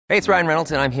Hey, it's Ryan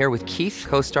Reynolds, and I'm here with Keith,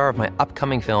 co-star of my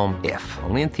upcoming film, If,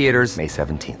 only in theaters May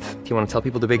 17th. Do you want to tell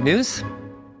people the big news?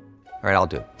 All right, I'll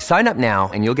do it. Sign up now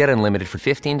and you'll get unlimited for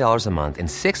 $15 a month and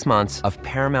 6 months of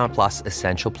Paramount Plus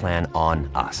Essential Plan on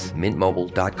us.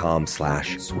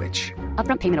 MintMobile.com/switch.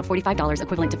 Upfront payment of $45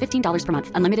 equivalent to $15 per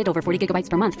month. Unlimited over 40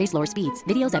 gigabytes per month. Face lower speeds.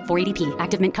 Videos at 480p.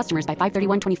 Active Mint customers by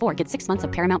 531.24 get 6 months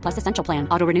of Paramount Plus Essential Plan.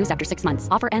 Auto renews after 6 months.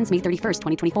 Offer ends May 31st,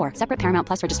 2024. Separate Paramount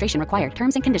Plus registration required.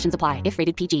 Terms and conditions apply if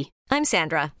rated PG. I'm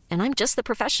Sandra, and I'm just the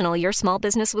professional your small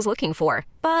business was looking for.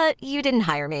 But you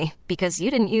didn't hire me because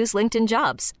you didn't use LinkedIn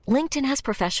Jobs. LinkedIn has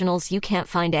professionals you can't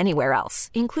find anywhere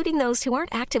else, including those who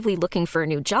aren't actively looking for a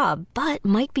new job, but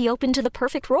might be open to the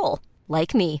perfect role,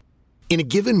 like me. In a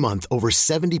given month, over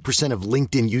 70% of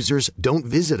LinkedIn users don't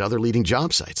visit other leading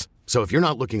job sites. So if you're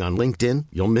not looking on LinkedIn,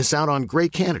 you'll miss out on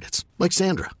great candidates like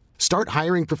Sandra. Start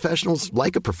hiring professionals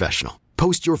like a professional.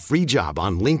 Post your free job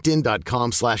on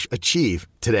linkedin.com/achieve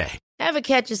today. Ever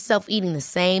catch yourself eating the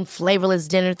same flavorless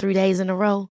dinner 3 days in a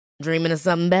row? Dreaming of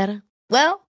something better?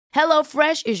 Well,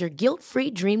 HelloFresh is your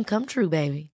guilt-free dream come true,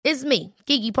 baby. It's me,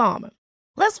 Keke Palmer.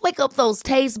 Let's wake up those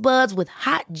taste buds with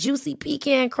hot, juicy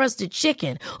pecan-crusted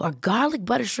chicken or garlic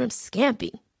butter shrimp scampi.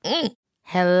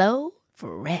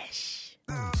 HelloFresh.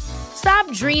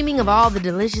 Stop dreaming of all the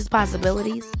delicious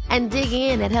possibilities and dig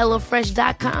in at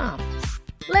HelloFresh.com.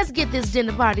 Let's get this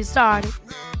dinner party started.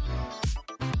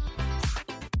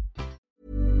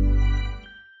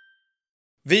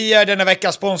 Vi är denna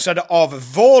vecka sponsrade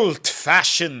av Volt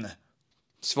Fashion.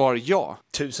 Svar ja.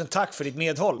 Tusen tack för ditt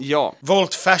medhåll. Ja.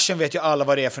 Volt Fashion vet ju alla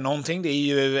vad det är för någonting. Det är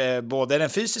ju både den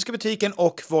fysiska butiken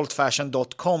och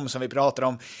voltfashion.com som vi pratar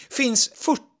om. Finns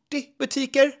 40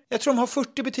 butiker. Jag tror de har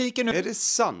 40 butiker nu. Är det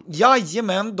sant?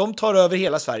 Jajamän, de tar över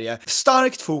hela Sverige.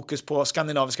 Starkt fokus på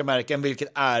skandinaviska märken,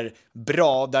 vilket är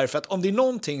bra. Därför att om det är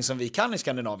någonting som vi kan i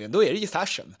Skandinavien, då är det ju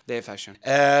fashion. Det är fashion.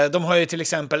 De har ju till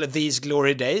exempel These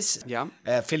Glory Days, Ja.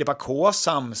 Filippa K,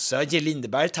 Samsö, J.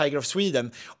 Lindeberg, Tiger of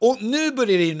Sweden. Och nu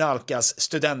börjar det ju nalkas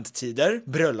studenttider,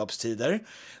 bröllopstider.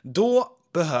 Då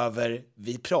behöver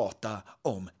vi prata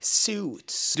om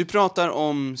suits. Du pratar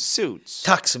om suits.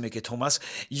 Tack så mycket, Thomas.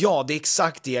 Ja, det är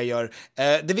exakt det jag gör.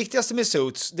 Det viktigaste med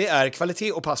suits, det är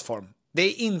kvalitet och passform. Det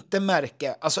är inte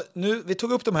märke. Alltså, vi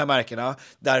tog upp de här märkena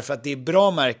därför att det är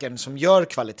bra märken som gör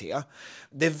kvalitet.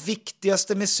 Det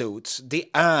viktigaste med suits, det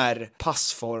är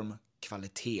passform,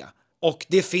 kvalitet. Och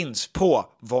det finns på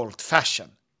Volt Fashion.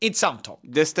 Inte samtal.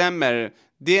 Det stämmer.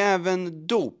 Det är även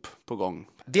dop på gång.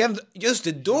 Just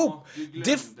det, dop.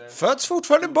 Det föds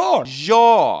fortfarande barn.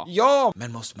 Ja! Ja,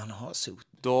 men måste man ha suit?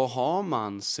 Då har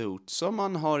man suit som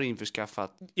man har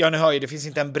införskaffat. Ja, ni hör ju, det finns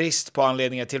inte en brist på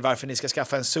anledningar till varför ni ska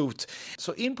skaffa en suit.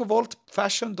 Så in på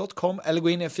voltfashion.com eller gå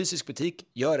in i en fysisk butik.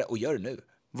 Gör det och gör det nu.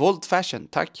 Volt Fashion,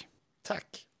 tack.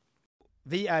 Tack.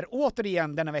 Vi är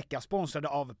återigen denna vecka sponsrade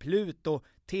av Pluto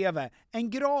TV, en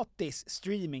gratis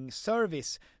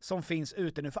streaming-service som finns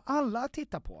ute nu för alla att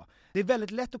titta på. Det är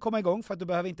väldigt lätt att komma igång för att du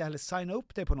behöver inte heller signa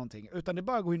upp dig på någonting, utan det är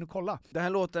bara att gå in och kolla. Det här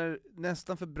låter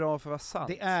nästan för bra för att vara sant.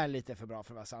 Det är lite för bra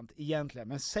för att vara sant egentligen,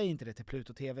 men säg inte det till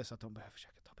Pluto TV så att de behöver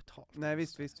försöka ta betalt. Nej,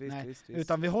 visst.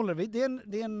 Utan vi håller det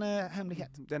är en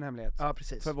hemlighet. Det är en hemlighet. Ja,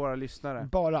 precis. För våra lyssnare.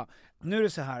 Bara. Nu är det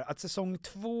så här att säsong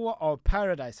 2 av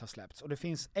Paradise har släppts och det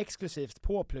finns exklusivt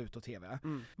på Pluto TV.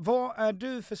 Vad är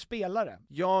du för spelare?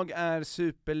 Jag är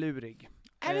superlurig.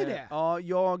 Är det det? Ja,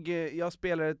 jag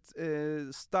spelar ett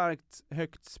starkt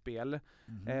högt spel.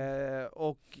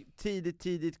 Och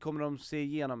tidigt kommer de se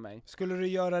igenom mig. Skulle du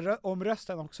göra om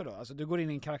rösten också då? Alltså du går in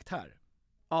i en karaktär?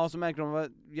 Ja, så märker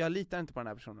de jag litar inte på den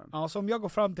här personen. Ja, så om jag går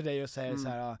fram till dig och säger så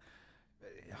här: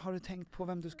 har du tänkt på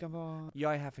vem du ska vara?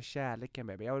 Jag är här för kärleken,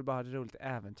 baby. Jag vill bara ha ett roligt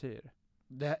äventyr.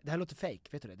 Det här låter fake,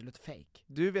 vet du det? Det låter fake.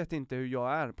 Du vet inte hur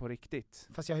jag är på riktigt.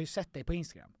 Fast jag har ju sett dig på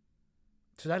Instagram.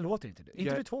 Så där låter inte du.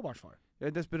 Inte du tvåbarnsfar? Jag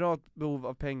är desperat behov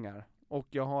av pengar. Och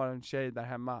jag har en tjej där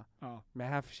hemma. Ja. Men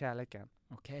jag är här för kärleken.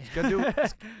 Okej.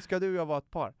 Ska du och jag vara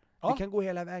ett par? Ja. Vi kan gå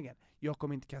hela vägen. Jag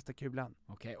kommer inte kasta kulan.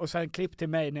 Okej. Och sen klipp till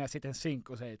mig när jag sitter i en synk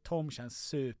och säger Tom känns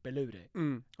superlurig.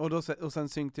 Och sen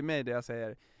synk till mig där jag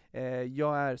säger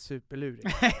jag är superlurig.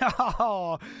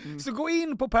 Så gå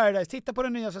in på Paradise, titta på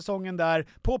den nya säsongen där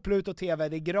på Pluto TV,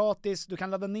 det är gratis, du kan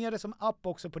ladda ner det som app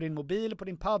också på din mobil, på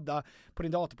din padda, på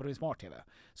din dator, på din smart-tv.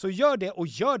 Så gör det och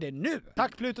gör det nu!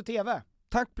 Tack Pluto TV!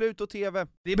 Tack Pluto TV!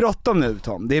 Det är bråttom nu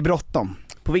Tom, det är bråttom.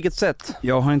 På vilket sätt?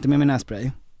 Jag har inte med min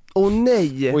nässpray. Åh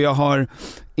nej! Och jag har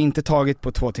inte tagit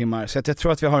på 2 timmar, så jag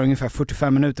tror att vi har ungefär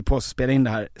 45 minuter på oss att spela in det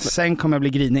här. Sen kommer jag bli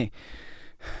grinig.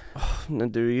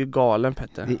 Men du är ju galen,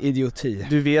 Petter. Det är idioti.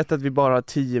 Du vet att vi bara har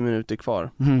 10 minuter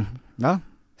kvar. Ja?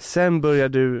 Sen börjar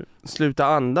du sluta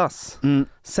andas.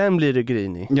 Sen blir du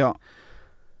grinig. Ja.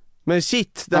 Men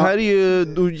shit, det här är ju,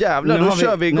 då jävlar, då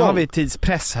kör vi igång. Nu har vi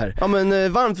tidspress här. Ja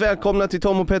men varmt välkomna till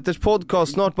Tom och Petters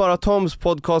podcast, snart bara Toms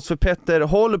podcast, för Petter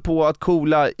håller på att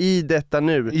coola i detta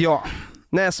nu. Ja.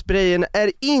 Nässprayen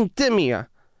är inte med.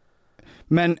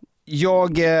 Men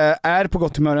jag är på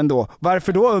gott humör ändå.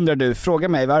 Varför då, undrar du? Fråga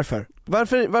mig varför.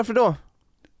 Varför då?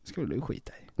 Ska du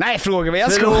skita i? Nej, fråga mig.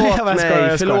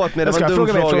 Förlåt mig, det var en dum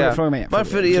fråga. Fråga mig.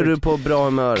 Varför är du på bra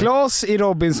humör? Claes i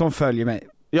Robinson följer mig.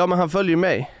 Ja, men han följer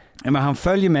mig. Ja, men han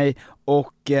följer mig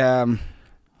och jag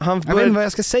vet inte vad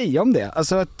jag ska säga om det.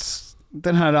 Alltså att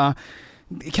den här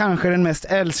kanske den mest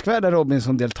älskvärda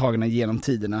Robinson-deltagarna genom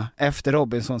tiderna efter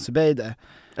Robinson Zubayde.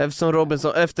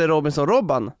 Efter Robinson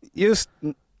Robban. Just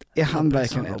är han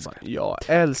verkligen älskad. Jag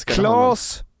älskar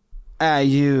Claes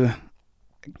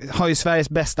har ju Sveriges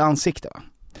bästa ansikte, va?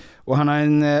 Och han har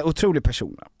en otrolig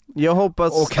person. Jag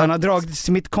hoppas. Och han har dragit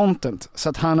till mitt content så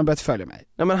att han har börjat följa mig.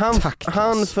 Ja, men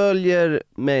han följer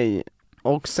mig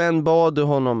och sen bad du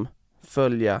honom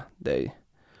följa dig.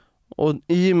 Och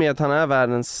i och med att han är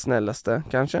världens snällaste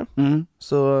kanske,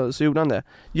 så gjorde han det.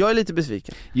 Jag är lite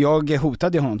besviken. Jag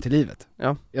hotade honom till livet.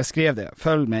 Ja. Jag skrev det,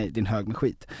 följ mig din hög med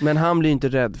skit. Men han blir inte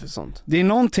rädd för sånt. Det är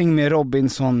någonting med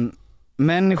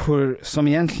Robinson-människor som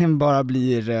egentligen bara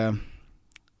blir...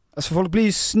 Alltså folk blir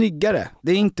ju snyggare.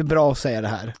 Det är inte bra att säga det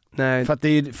här. Nej. För att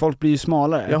folk blir ju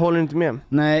smalare. Jag håller inte med.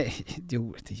 Nej,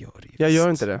 jo, det gör det ju. Jag gör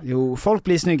inte det. Jo, folk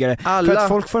blir snyggare. För att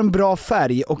folk får en bra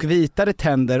färg och vitare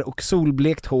tänder och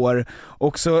solblekt hår.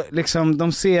 Och så liksom,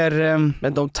 de ser...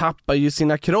 Men de tappar ju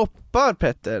sina kroppar,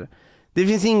 Petter. Det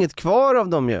finns inget kvar av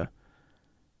dem ju.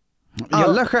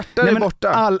 Alla stjärtar är borta.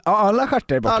 Alla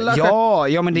stjärtar är borta.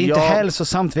 Ja, men det är inte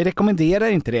hälsosamt. Vi rekommenderar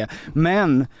inte det.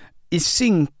 Men i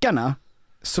synkarna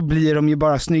så blir de ju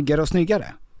bara snyggare och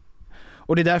snyggare.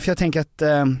 Och det är därför jag tänker att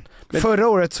förra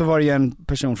året så var det ju en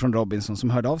person från Robinson som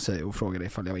hörde av sig och frågade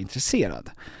ifall jag var intresserad.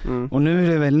 Och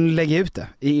nu lägger jag ut det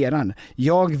i eran.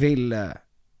 Jag vill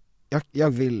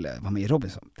vara med i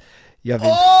Robinson. Jag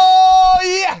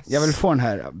vill få den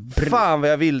här fan vad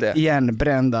jag vill det.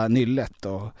 Igenbrända nyllet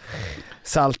och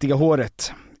saltiga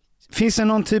håret. Finns det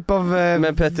någon typ av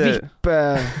vipp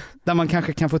där man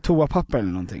kanske kan få toapapper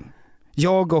eller någonting?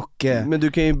 Men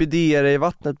du kan ju bedea dig i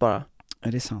vattnet bara.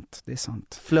 Ja, det är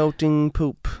sant. Floating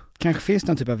poop. Kanske finns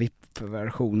någon typ av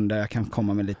VIP-version där jag kan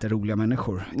komma med lite roliga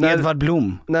människor. Edvard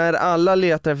Blom. När alla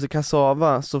letar efter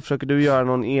kassava så försöker du göra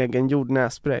någon egen gjord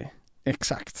nässpray.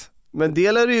 Exakt. Men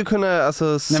det lär du ju kunna,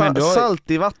 alltså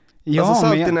salt i vatten. Ja, alltså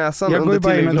salt i näsan. Jag går ju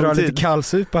bara in och drar lite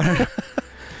kallsupar.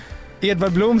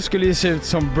 Edvard Blom skulle ju se ut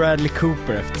som Bradley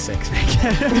Cooper efter 6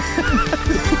 veckor.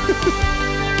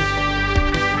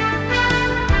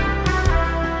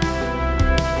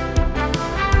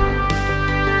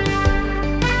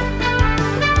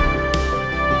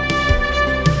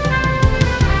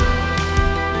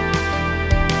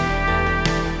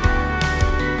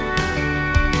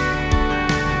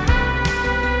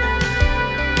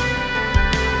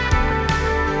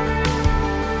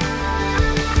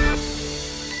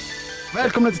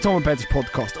 Välkomna till Tom och Petters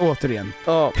podcast, återigen.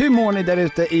 Ja. Hur mår ni där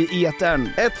ute i etern?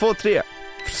 1, 2, 3.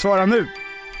 Svara nu.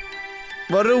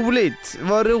 Vad roligt.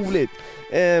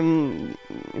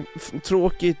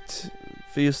 Tråkigt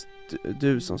för just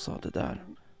du som sa det där.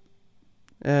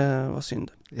 Vad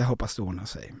synd. Jag hoppas det ordnar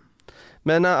sig.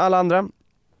 Men alla andra,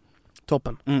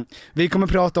 toppen. Vi kommer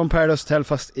prata om Paradise Hotel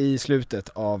fast i slutet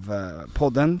av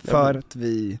podden för att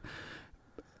vi...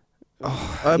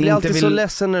 jag blir alltid så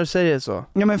ledsen när du säger så.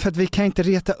 Ja, men för att vi kan inte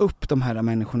reta upp de här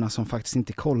människorna som faktiskt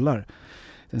inte kollar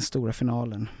den stora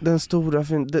finalen.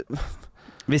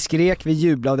 Vi skrek, vi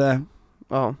jublade.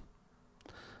 Ja.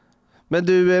 Men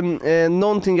du,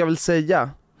 någonting jag vill säga.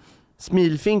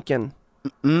 Smilfinken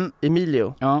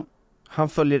Emilio. Ja. Han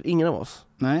följer ingen av oss.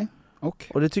 Nej.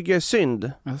 Och det tycker jag är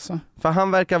synd. Alltså. För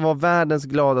han verkar vara världens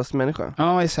gladaste människa.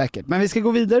 Ja, det är säkert. Men vi ska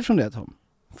gå vidare från det, Tom.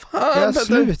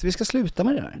 Vi ska sluta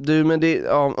med det där. Du, men det,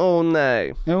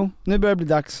 nej. Jo, nu börjar det bli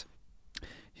dags.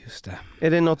 Just det.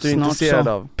 Är det något du är intresserad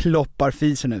av? Ploppar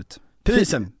fisen ut.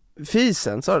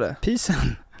 Fisen, sa du det? Pisen.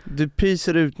 Du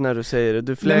pyser ut när du säger det,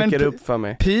 du fläker upp för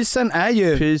mig. Pisen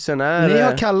är ni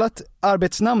har kallat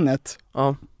arbetsnamnet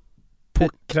på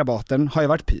krabaten har ju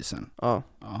varit pysen. Ja.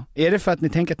 Är det för att ni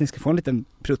tänker att ni ska få en liten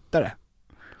pruttare?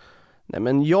 Nej,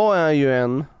 men jag är ju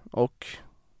en och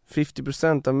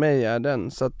 50% av mig är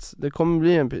den, så att det kommer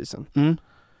bli en pysen.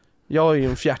 Jag är ju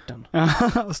en fjärten.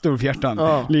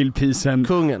 Storfjärtan, lillpysen,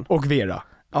 kungen och Vera.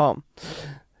 Ja.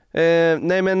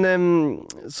 Nej men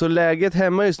så läget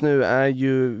hemma just nu är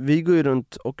ju, vi går ju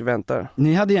runt och väntar.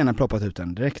 Ni hade gärna ploppat ut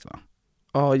den direkt, va?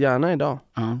 Ja, gärna idag.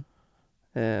 Ja.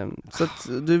 Så att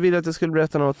du vill att jag skulle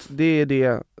berätta något. Det är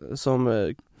det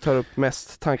som tar upp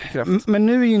mest tankekraft. Men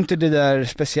nu är ju inte det där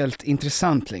speciellt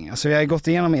intressant längre. Alltså vi har gått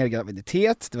igenom er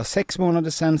graviditet, det var 6 månader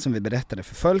sedan som vi berättade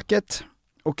för folket.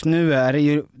 Och nu är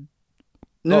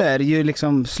det ju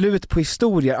liksom slut på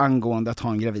historier angående att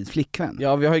ha en gravid flickvän.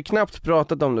 Ja, vi har ju knappt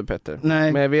pratat om det, Petter.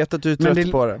 Nej. Men jag vet att du är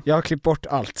trött på det. Jag har klippt bort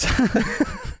allt.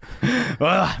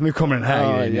 Nu kommer den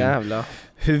här grejen. Jävla.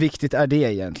 Hur viktigt är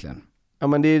det egentligen? Ja,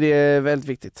 men det är väldigt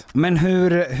viktigt. Men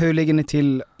hur ligger ni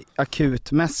till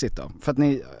akutmässigt då? För att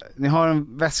ni har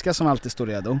en väska som alltid står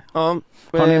redo. Ja.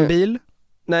 Har ni en bil?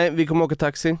 Nej, vi kommer åka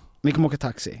taxi. Vi kommer åka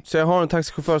taxi. Så jag har en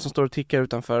taxichaufför som står och tickar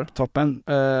utanför. Toppen.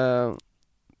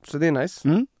 Så det är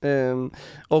nice.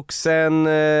 Och sen,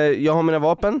 jag har mina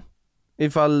vapen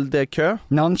ifall det är kö.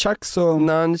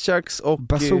 Nunchucks och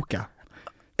bazooka.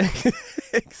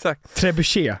 Exakt.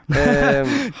 Trebuchet.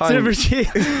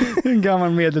 Trebuchet. En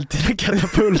gammal medeltida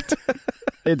katapult.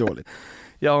 Det är dåligt.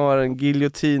 Jag har en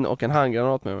giljotin och en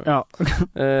handgranat med mig. Ja.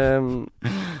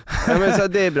 Men så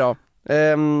det är bra.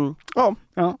 Ja.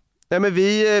 Nej, men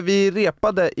vi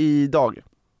repade idag.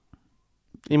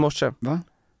 I morse. Va?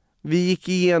 Vi gick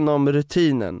igenom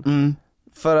rutinen.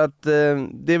 För att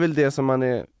det är väl det som man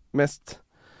är mest,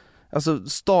 alltså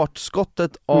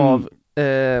startskottet av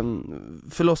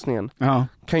förlossningen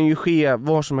kan ju ske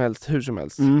var som helst, hur som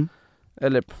helst.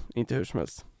 Eller inte hur som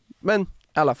helst, men i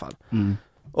alla fall.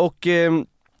 Och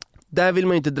där vill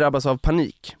man ju inte drabbas av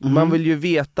panik. Man vill ju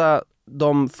veta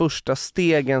de första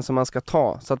stegen som man ska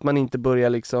ta, så att man inte börjar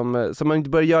liksom, så man inte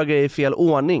börjar göra grejer i fel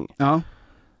ordning.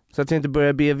 Så att jag inte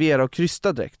börjar BV:a och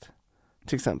krysta direkt,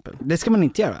 till exempel. Det ska man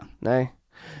inte göra. Nej.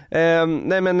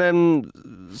 Nej, men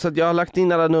så att jag har lagt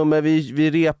in alla nummer.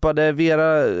 Vi repade.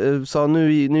 Vera sa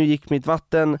nu gick mitt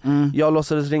vatten. Jag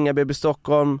låtsades ringa BB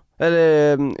Stockholm,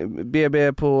 eller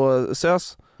BB på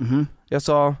SÖS. Jag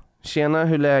sa, tjena,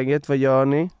 hur är läget, vad gör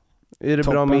ni? Är det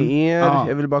bra med er?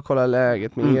 Jag vill bara kolla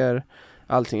läget med er.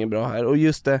 Allting är bra här. Och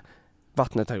just det,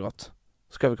 vattnet har gått.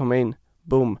 Ska vi komma in?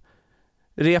 Boom.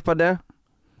 Repade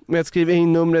med att skriva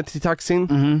in numret till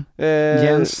taxin.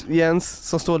 Jens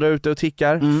som står där ute och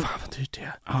tickar. Fan vad dyrt det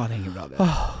är. Ja, det är inget bra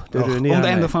det. Om det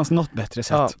ändå fanns något bättre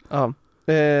sätt.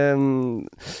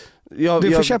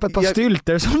 Du får köpa ett par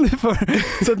stylter som du får,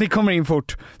 så att ni kommer in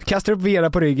fort. Kastar upp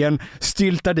Vera på ryggen,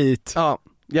 styltar dit. Ja,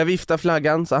 jag viftar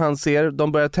flaggan så han ser.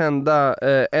 De börjar tända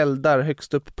eldar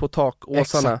högst upp på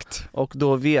takåsarna. Exakt. Och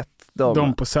då vet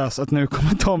de på SÖS att nu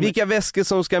kommer de. Vilka väskor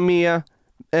som ska med,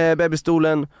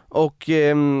 bebisstolen. Och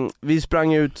vi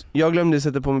sprang ut. Jag glömde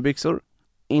sätta på mig byxor.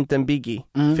 Inte en biggie,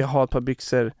 för jag har ett par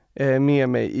byxor med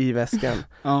mig i väskan.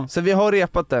 Så vi har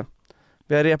repat det.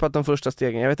 Vi har repat de första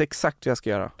stegen. Jag vet exakt vad jag ska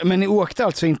göra. Men ni åkte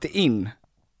alltså inte in?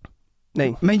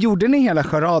 Nej. Men gjorde ni hela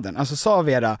charaden? Alltså sa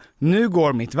Vera, nu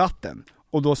går mitt vatten.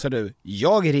 Och då sa du,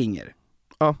 jag ringer.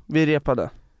 Ja, vi repade.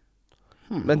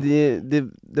 Men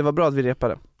det var bra att vi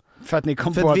repade. För att ni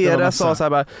kom för på att att Vera sa så här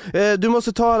bara, du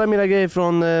måste ta alla mina grejer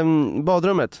från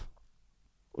badrummet.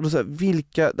 Och då sa jag,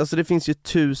 vilka, alltså det finns ju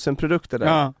 1000 produkter där.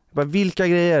 Ja. Bara, vilka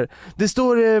grejer? Det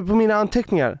står på mina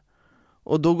anteckningar.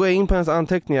 Och då går jag in på hennes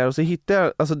anteckningar och så hittar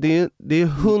jag, alltså det är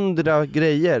 100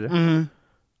 grejer.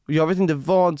 Och jag vet inte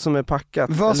vad som är packat.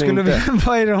 Vad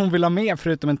är det hon vill ha med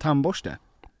förutom en tandborste?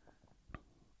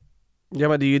 Ja,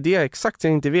 men det är ju det exakt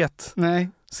jag inte vet. Nej.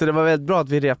 Så det var väldigt bra att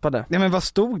vi repade. Ja, men vad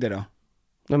stod det då?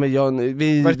 Nej, men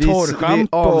vi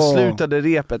avslutade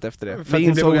repet efter det. För vi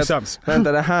att insåg att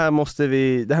vänta, det här måste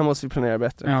vi planera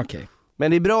bättre. Ja, okej.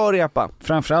 Men det är bra att repa.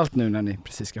 Framförallt nu när ni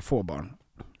precis ska få barn.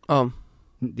 Ja.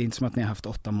 Det är inte som att ni har haft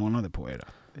 8 månader på er.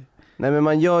 Nej, men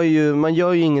man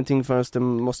gör ju ingenting förrän det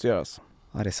måste göras.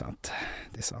 Ja, det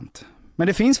är sant. Men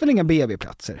det finns väl inga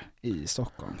BB-platser i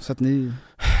Stockholm? Så att ni...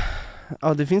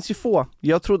 Ja, det finns ju få.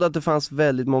 Jag trodde att det fanns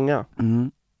väldigt många.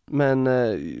 Men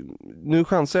nu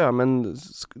chansar jag, men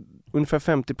ungefär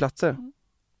 50 platser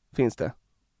finns det,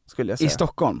 skulle jag säga. I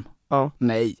Stockholm? Ja.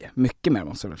 Nej, mycket mer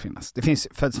måste det väl finnas. Det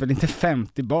föds väl inte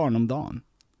 50 barn om dagen?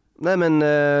 Nej, men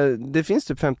det finns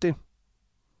typ 50.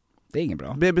 Det är inget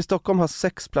bra. BB Stockholm har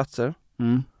 6 platser.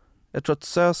 Jag tror att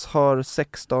SÖS har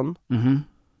 16.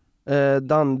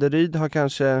 Danderyd har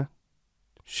kanske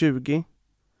 20.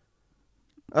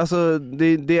 Alltså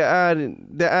det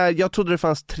är jag trodde det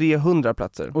fanns 300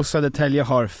 platser. Och Södertälje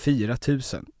har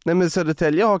 4000. Nej, men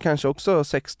Södertälje har kanske också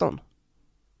 16.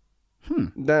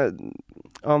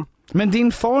 Ja. Men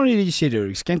din far är ju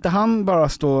kirurg, ska inte han bara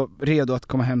stå redo att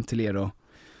komma hem till er och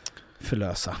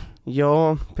förlösa?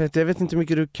 Ja, Peter, jag vet inte hur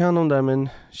mycket du kan om det här, men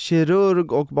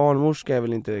kirurg och barnmorska är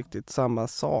väl inte riktigt samma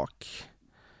sak.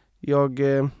 Jag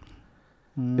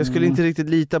skulle inte riktigt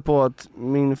lita på att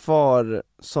min far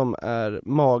som är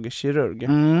magkirurg.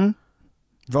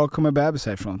 Var kommer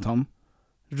bebisar ifrån, Tom?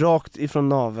 Rakt ifrån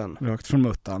naveln. Rakt från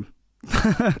muttan.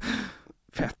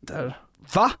 Petter.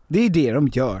 Va? Det är det de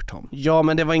gör, Tom. Ja,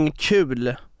 men det var inget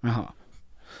kul. Jaha.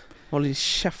 Håll i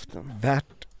käften. That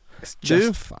is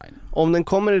just fine. Om den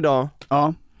kommer idag.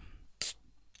 Ja.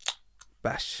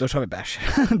 Bärs. Då tar vi bärs.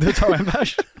 Då tar vi en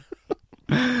bärs.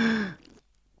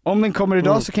 Om den kommer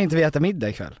idag så kan inte vi äta middag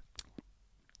ikväll.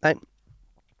 Nej.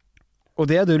 Och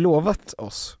det har du lovat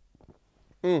oss.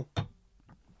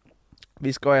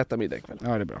 Vi ska äta middag ikväll. Ja,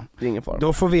 det är bra. Det är ingen fara.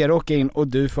 Då får Vera åka in och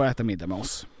du får äta middag med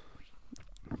oss.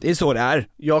 Det är så det är.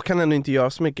 Jag kan ändå inte göra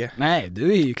så mycket. Nej,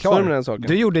 du är ju Så klar. med den saken.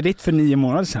 Du gjorde ditt för 9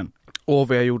 månader sedan.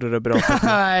 Vad jag gjorde det bra.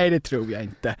 Nej, det tror jag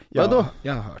inte. Vadå?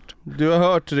 Jag har hört. Du har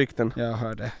hört rykten. Jag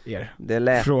hörde er. Det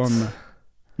lät. Från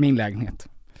min lägenhet.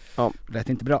 Ja. Det lät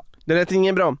inte bra. Det lät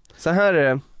ingen bra. Så här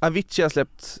är det. Avicii har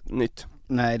släppt nytt.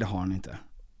 Nej, det har han inte.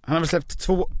 Han har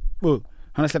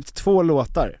väl släppt 2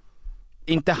 låtar.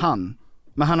 Inte han.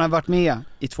 Men han har varit med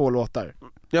i 2 låtar.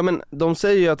 Ja, men de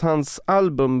säger ju att hans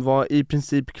album var i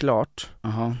princip klart.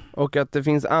 Aha. Och att det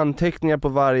finns anteckningar på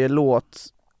varje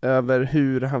låt över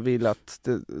hur han vill att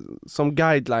det, som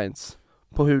guidelines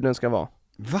på hur den ska vara.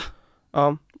 Va?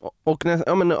 Ja, och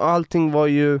men allting var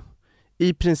ju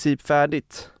i princip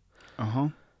färdigt. Aha.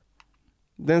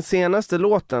 Den senaste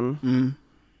låten,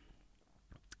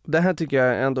 det här tycker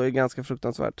jag ändå är ganska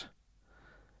fruktansvärt.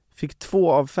 Fick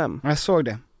 2 av 5. Jag såg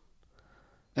det.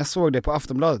 Jag såg det på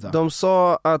Aftonbladet. Då. De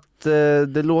sa att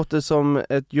det låter som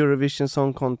ett Eurovision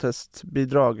Song Contest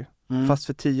bidrag, fast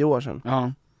för 10 år sedan.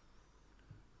 Ja.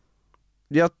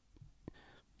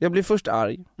 Jag blir först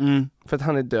arg för att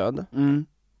han är död.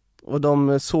 Och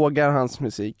de sågar hans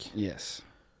musik. Yes.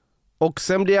 Och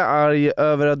sen blir jag arg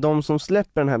över att de som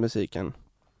släpper den här musiken,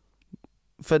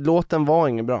 för att låten var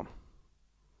ingen bra.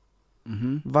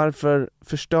 Varför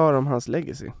förstör de hans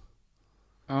legacy?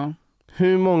 Ja.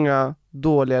 Hur många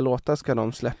dåliga låtar ska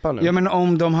de släppa nu? Ja, men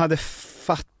om de hade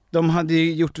de hade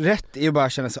ju gjort rätt i att bara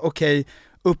känna sig okej,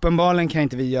 uppenbarligen kan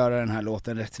inte vi göra den här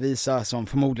låten rättvisa som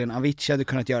förmodligen Avicii hade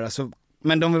kunnat göra, så,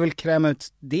 men de vill väl kräma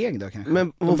ut deg då kanske.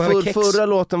 Men förra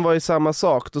låten var ju samma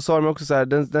sak. Då sa de också så här,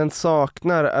 den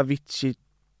saknar Avicii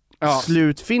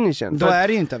slutfinishen. Då är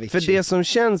det ju inte Avicii. För det som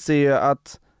känns är ju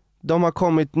att de har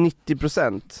kommit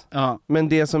 90%. Ja. Men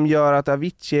det som gör att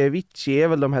Avicii är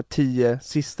väl de här 10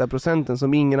 sista procenten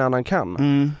som ingen annan kan.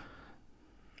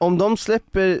 Om de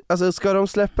släpper, alltså ska de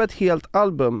släppa ett helt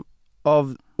album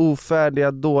av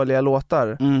ofärdiga, dåliga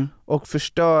låtar och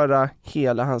förstöra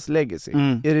hela hans legacy?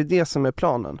 Är det som är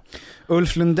planen?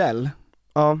 Ulf Lundell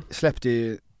släppte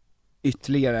ju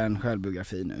ytterligare en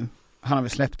självbiografi nu. Han har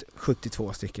väl släppt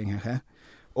 72 stycken kanske.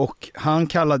 Och han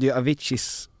kallade ju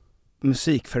Aviciis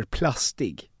musik för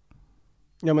plastig.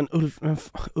 Ja, men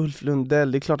Ulf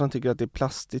Lundell, det är klart han tycker att det är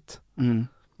plastigt.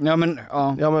 Ja,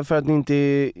 men för att det inte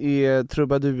är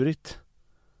trubadurigt.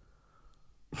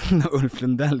 Ulf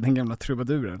Lundell, den gamla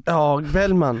trubaduren. Ja,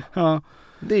 Bellman. Ja.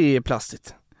 Det är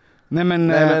plastigt. Nej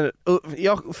men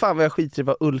fan vad jag skiter i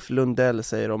vad Ulf Lundell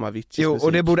säger om Aviciis musik.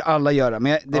 Och det borde alla göra,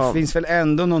 men det finns väl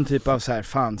ändå någon typ av så här,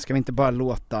 fan, ska vi inte bara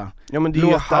låta. Ja, men det är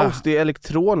ju house, det är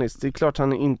elektroniskt. Det är klart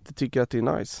han inte tycker att det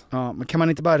är nice. Ja, men kan man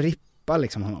inte bara rippa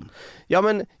liksom honom? Ja,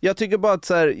 men jag tycker bara att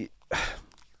så här,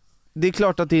 det är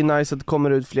klart att det är nice att det kommer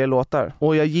ut fler låtar.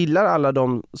 Och jag gillar alla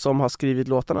de som har skrivit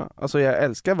låtarna. Alltså jag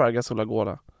älskar Vargas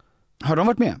Olagola. Har de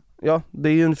varit med? Ja, det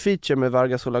är ju en feature med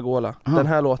Vargas Olagola. Den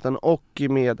här låten, och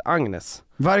med Agnes.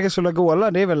 Vargas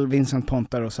Olagola, det är väl Vincent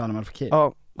Pontar och Salman Al Fakir?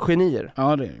 Ja, genier.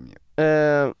 Ja, det är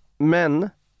det. Men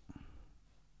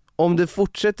om det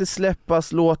fortsätter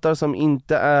släppas låtar som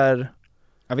inte är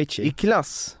Avicii i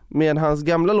klass med hans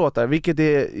gamla låtar, vilket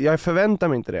jag förväntar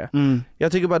mig inte det.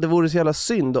 Jag tycker bara att det vore så jävla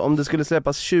synd om det skulle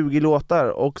släppas 20 låtar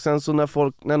och sen så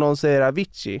när någon säger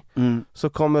Avicii så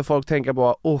kommer folk tänka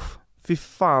på fy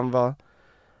fan vad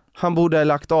han borde ha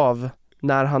lagt av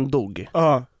när han dog.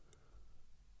 Ja.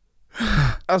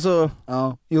 Alltså,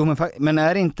 jo, men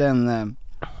är det inte en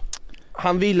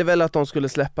han ville väl att de skulle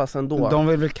släppas ändå. De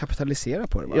vill väl kapitalisera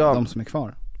på det bara, de som är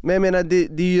kvar. Men jag menar,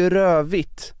 det är ju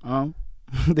rövigt. Ja.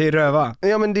 Det är röva.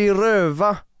 Ja, men det är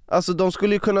röva. Alltså de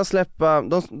skulle ju kunna släppa,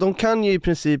 de kan ju i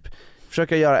princip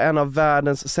försöka göra en av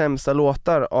världens sämsta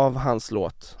låtar av hans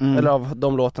låt. Eller av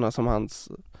de låtarna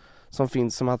som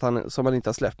finns som han inte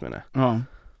har släppt med det. Ja.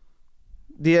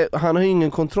 Han har ju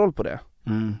ingen kontroll på det.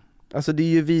 Alltså det är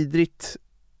ju vidrigt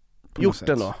på gjort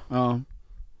ändå. Ja.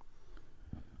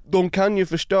 De kan ju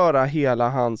förstöra hela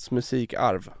hans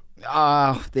musikarv.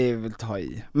 Det är väl ta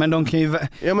i. Men de kan ju...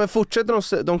 Ja, men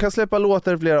fortsätter de kan släppa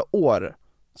låtar i flera år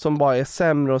som bara är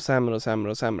sämre och sämre och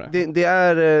sämre och sämre.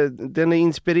 Den är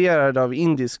inspirerad av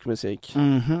indisk musik.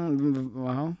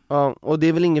 Wow. Ja, och det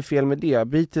är väl inget fel med det.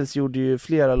 Beatles gjorde ju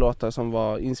flera låtar som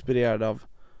var inspirerade av...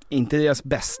 Inte deras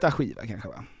bästa skiva kanske,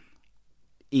 va?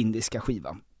 Indiska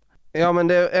skiva. Ja, men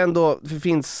det är ändå,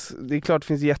 det är klart det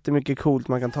finns jättemycket coolt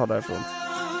man kan ta därifrån.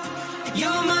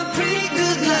 You're my pretty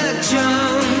good luck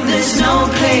charm. There's no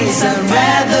place I'd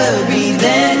rather be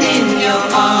than in your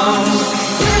arms.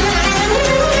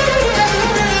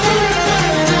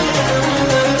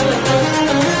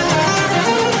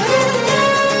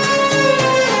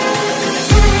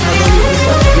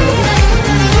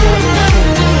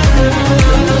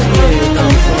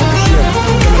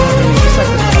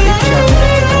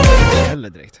 Eller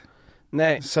direkt.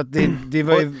 Nej, så att det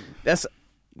var ju... Alltså,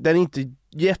 den är inte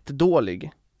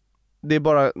jättedålig. Det är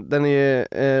bara, den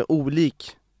är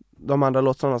olik de andra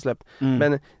låtarna han har släppt.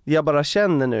 Men jag bara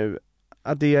känner nu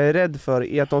att det jag är rädd för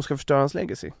är att de ska förstöra hans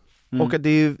legacy. Och att det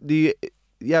är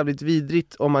jävligt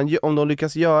vidrigt om de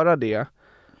lyckas göra det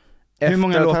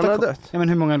efter att han har dött. Ja, men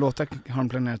hur många låtar har han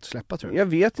planerat att släppa, tror du? Jag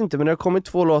vet inte, men det har kommit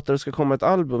 2 låtar och ska komma ett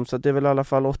album, så att det är väl i alla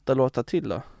fall 8 låtar till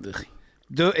då.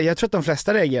 Jag tror att de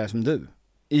flesta reagerar som du.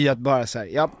 I att bara säga,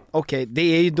 ja okej, det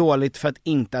är ju dåligt för att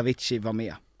inte Avicii var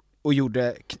med och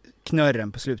gjorde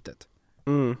knörren på slutet.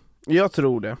 Jag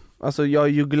tror det. Alltså jag är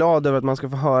ju glad över att man ska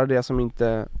få höra det som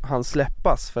inte han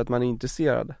släppas för att man är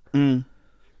intresserad.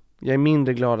 Jag är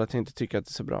mindre glad att jag inte tycker att det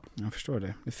är så bra. Jag förstår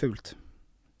det, det är fult.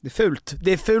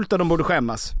 Det är fult och de borde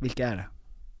skämmas. Vilka är det?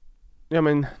 Ja,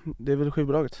 men det är väl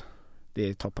skivbolaget. Det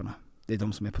är topparna. Det är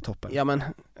de som är på toppen. Ja, men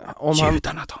om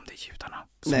judarna, det är judarna.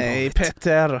 Nej, vanligt.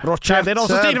 Petter. Rothschild, det är de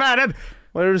som styr världen!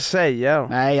 Vad är det du säger?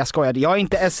 Nej, jag skojade. Jag är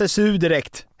inte SSU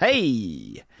direkt.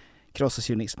 Hej! Krossa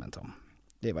sionismen, Tom.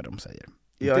 Det är vad de säger.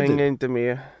 Jag hänger inte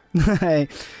med. Nej,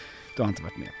 du har inte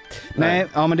varit med. Nej,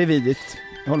 ja, men det är vidrigt.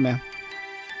 Jag håller med.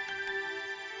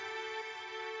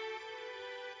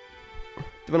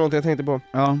 Det var något jag tänkte på.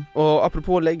 Ja. Och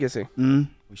apropå legacy.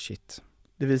 Oh, shit.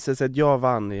 Det visade sig att jag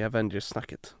vann i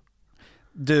Avengers-snacket.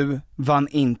 Du vann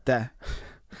inte.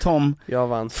 Tom, jag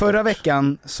vann. Förra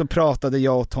veckan så pratade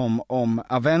jag och Tom om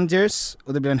Avengers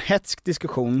och det blev en hetsk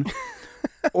diskussion.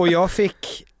 Och jag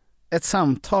fick ett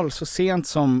samtal så sent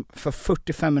som för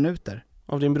 45 minuter.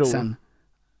 Av din bror? Sen.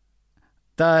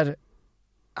 Där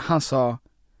han sa,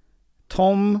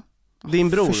 Tom, din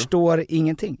bror förstår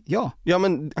ingenting. Ja. Ja,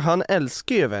 men han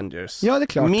älskar ju Avengers. Ja, det är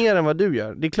klart. Mer än vad du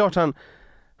gör. Det är klart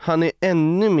han är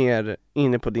ännu mer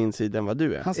inne på din sida än vad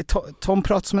du är. Tom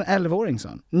pratar som en 11-åring, så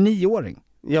 9-åring.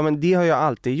 Ja, men det har jag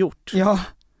alltid gjort. Ja.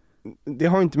 Det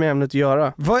har inte med ämnet att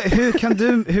göra.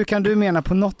 Hur kan du mena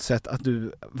på något sätt att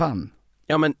du vann?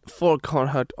 Ja, men folk har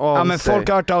hört av sig. Ja, men folk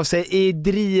har hört av sig i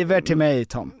driver till mig,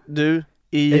 Tom. Du,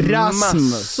 i Rasmus.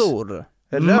 Massor.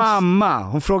 Mamma,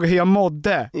 hon frågade hur jag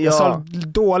mådde. Jag sa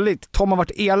dåligt. Tom har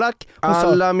varit elak.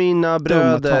 Alla mina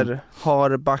bröder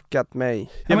har backat mig.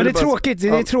 Ja, men det är tråkigt. Det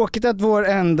är tråkigt att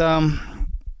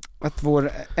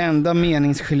vår enda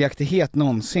meningsskiljaktighet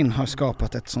någonsin har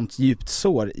skapat ett sånt djupt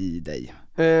sår i dig.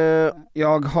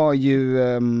 Jag har ju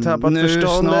nu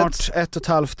snart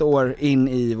 1,5 år in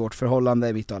i vårt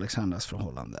förhållande, mitt och Alexandras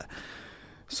förhållande,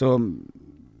 så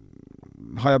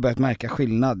har jag börjat märka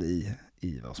skillnad i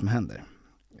vad som händer.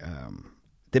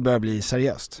 Det börjar bli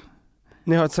seriöst.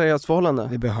 Ni har ett seriöst förhållande?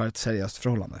 Vi börjar ha ett seriöst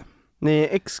förhållande. Ni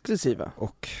är exklusiva?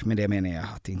 Och med det menar jag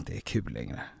att det inte är kul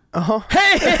längre. Jaha.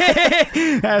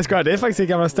 Jag skojar, det är faktiskt ett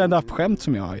gammalt stand-up-skämt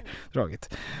som jag har dragit.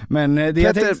 Men det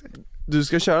Peter, du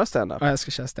ska köra stand-up? Ja, jag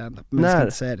ska köra stand-up. Men jag ska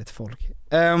inte säga det till folk.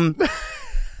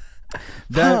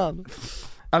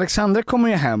 Alexandra kommer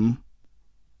ju hem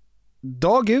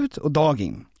dag ut och dag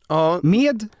in. Ja.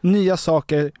 Med nya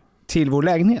saker till vår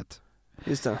lägenhet.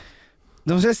 Just det.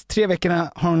 De senaste 3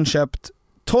 veckorna har hon köpt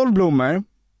 12 blommor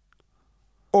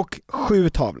och 7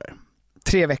 tavlor.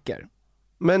 3 veckor.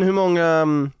 Men hur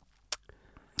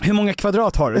många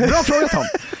kvadrat har du? Bra fråga, Tom.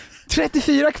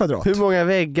 34 kvadrat. Hur många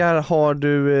väggar har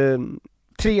du?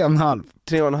 3,5.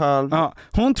 3,5. Ja.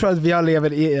 Hon tror att jag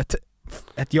lever i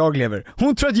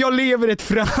Hon tror att jag lever i ett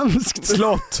franskt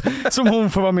slott som hon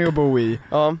får vara med och bo i.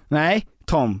 Ja. Nej,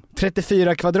 Tom,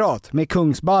 34 kvadrat med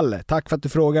Kungsballe. Tack för att du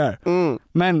frågar.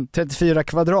 Men 34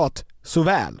 kvadrat så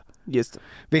väl. Just det.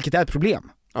 Vilket är ett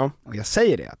problem. Ja. Och jag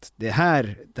säger det att det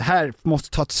här måste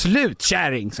ta ett slut,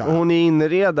 kärring, så. Och hon är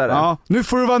inredare. Ja, nu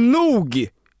får du vara nog.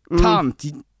 Tant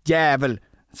jävel,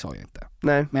 sa jag inte.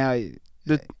 Nej. Men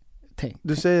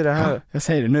du säger det här. Ja, jag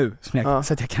säger det nu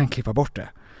så att jag kan klippa bort det.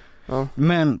 Ja.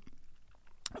 Men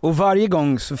och varje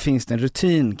gång så finns det en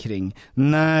rutin kring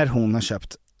när hon har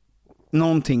köpt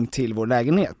någonting till vår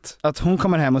lägenhet. Att hon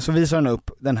kommer hem och så visar hon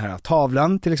upp den här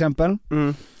tavlan till exempel.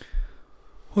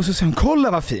 Och så säger hon,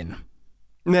 kolla vad fin.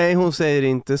 Nej, hon säger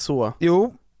inte så.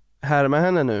 Jo. Härma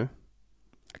henne nu.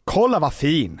 Kolla vad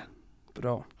fin.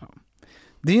 Bra. Ja.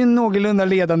 Det är en någorlunda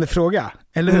ledande fråga,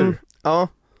 eller hur? Ja.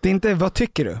 Det är inte, vad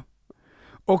tycker du?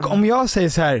 Och om jag säger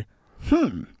så här,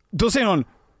 då säger hon,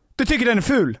 du tycker den är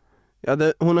ful? Ja,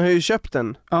 hon har ju köpt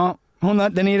den. Ja,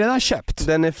 den är redan köpt.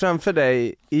 Den är framför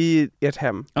dig i ert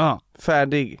hem. Ja.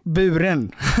 Färdig.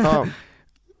 Buren. Ja.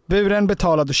 Buren,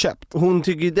 betalad och köpt. Hon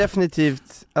tycker ju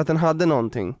definitivt att den hade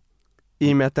någonting.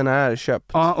 I och med att den är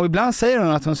köpt. Ja, och ibland säger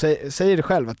hon att hon säger det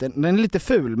själv, att den är lite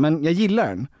ful, men jag gillar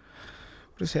den.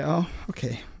 Och då säger jag, ja,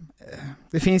 okej.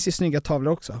 Det finns ju snygga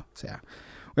tavlor också, säger jag.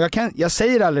 Och jag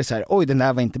säger aldrig så här, oj, den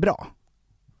där var inte bra.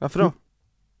 Varför då?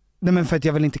 Nej, men för att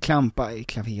jag vill inte klampa i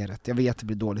klaveret. Jag vet att det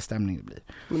blir dålig stämning det blir.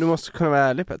 Men du måste kunna vara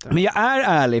ärlig, Petter. Men jag är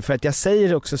ärlig för att jag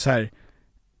säger också så här,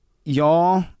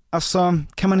 ja, alltså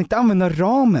kan man inte använda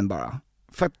ramen bara?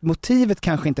 För att motivet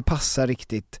kanske inte passar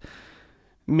riktigt.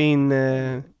 Min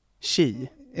chi.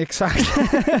 Exakt.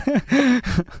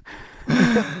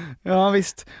 Ja,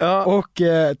 visst. Ja. Och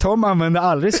Tom använder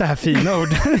aldrig så här fina ord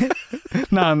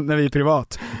när vi är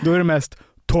privat. Då är det mest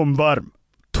Tom varm.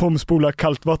 Tom spolar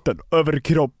kallt vatten över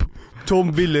kropp.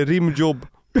 Tom ville rimjobb.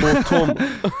 Och Tom.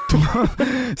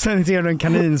 Sen ser du en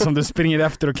kanin som du springer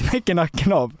efter och knäcker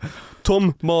nacken av.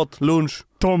 Tom mat lunch.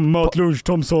 Tom mat lunch,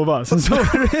 Tom sova. Sen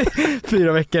sover du i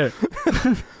 4 veckor.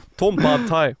 Tom pad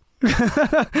thai.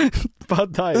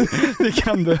 Pad thai, det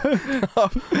kan du.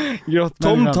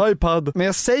 Tom thai pad. Men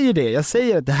jag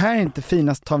säger att det här är inte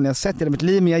finaste tavlan jag sett i mitt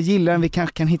liv, men jag gillar den, vi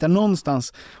kanske kan hitta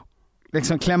någonstans,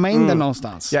 liksom klämma in den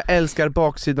någonstans. Jag älskar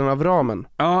baksidan av ramen.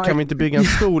 Ja, kan vi inte bygga en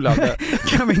stol av det?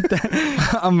 Kan vi inte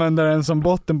använda den som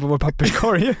botten på vår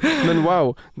papperskorg? Men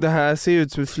wow, det här ser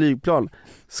ut som ett flygplan.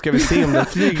 Ska vi se om den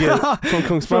flyger från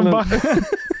Kungsvallen?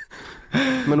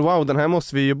 Men wow, den här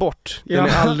måste vi ju bort. Den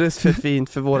är alldeles för fint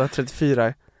för våra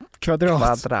 34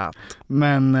 kvadrat.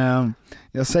 Men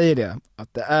jag säger det,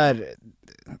 att det är,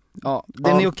 ja,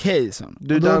 den är okej.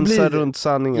 Du dansar runt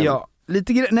sanningen. Ja,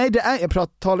 lite nej, det är,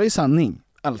 jag talar ju sanning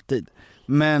alltid,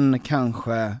 men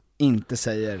kanske inte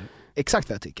säger exakt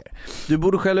vad jag tycker. Du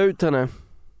borde skälla ut henne.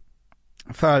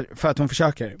 För att hon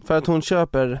försöker. För att hon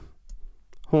köper.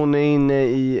 Hon är inne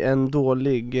i en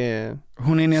dålig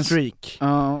hon är inne i en streak.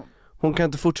 Ja. Hon kan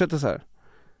inte fortsätta så här.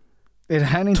 Är det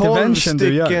här en intervention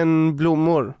du gör? 12 stycken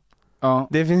blommor. Ja.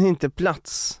 Det finns inte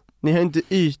plats. Ni har inte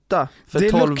yta för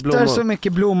 12 blommor. Det luktar så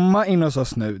mycket blomma in hos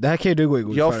oss nu. Det här kan ju du gå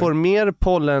igång för. Jag får mer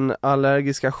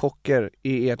pollenallergiska chocker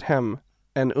i ert hem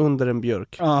än under en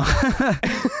björk. Ja.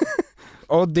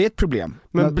 Och det är ett problem.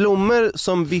 Men blommor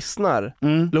som vissnar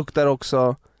luktar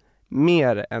också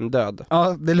mer än död.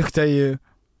 Ja, det luktar ju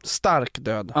stark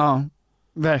död. Ja,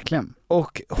 verkligen.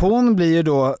 Och hon blir ju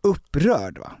då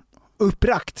upprörd, va?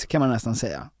 Upprakt kan man nästan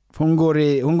säga. För hon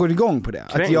går igång på det.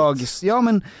 Kränkt.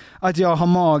 Att jag har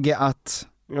mage att...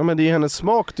 Ja, men det är hennes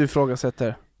smak du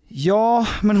ifrågasätter. Ja,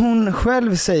 men hon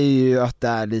själv säger ju att det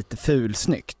är lite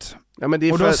fulsnyggt. Ja, men det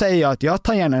är och då säger jag att jag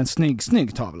tar gärna en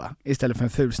snygg tavla istället för en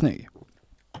fulsnygg.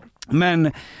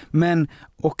 Men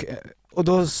och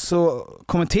då så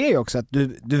kommenterar jag också att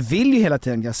du vill ju hela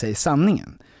tiden att jag säger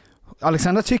sanningen.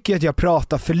 Alexandra tycker att jag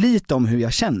pratar för lite om hur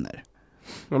jag känner.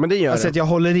 Ja, men det gör alltså det. Att jag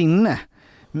håller inne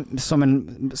som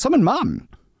en man.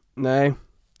 Nej.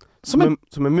 Som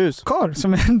en mus.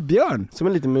 Som en björn. Som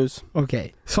en liten mus.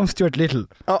 Okej. Som Stuart Little.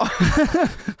 Ja.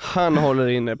 Han håller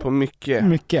inne på mycket.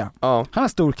 Mycket. Ja. Han har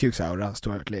stor kuksaura,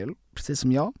 Stuart Little. Precis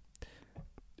som jag.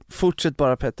 Fortsätt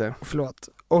bara, Petter. Förlåt.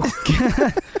 Och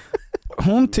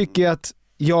hon tycker att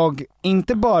jag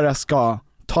inte bara ska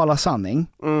tala sanning,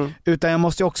 utan jag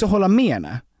måste också hålla med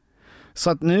henne. Så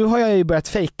att nu har jag ju börjat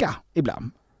fejka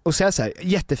ibland och säga så här: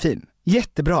 jättefin,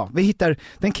 jättebra,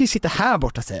 den kan ju sitta här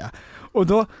borta, säger jag. Och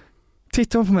då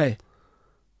tittar hon på mig,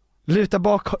 lutar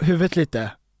bak huvudet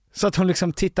lite så att hon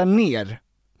liksom tittar ner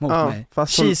mot mig,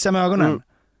 kisar med ögonen.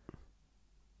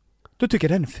 Du tycker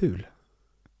den är ful.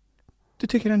 Du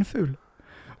tycker den är ful.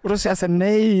 Och då säger jag så här: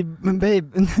 nej, men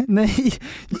babe, nej.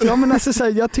 Ja, men alltså så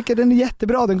här, jag tycker den är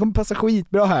jättebra, den kommer passa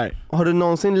skitbra här. Har du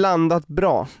någonsin landat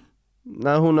bra?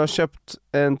 När hon har köpt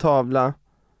en tavla,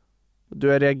 du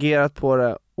har reagerat på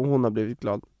det och hon har blivit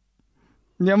glad.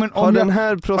 Ja, men har den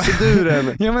här proceduren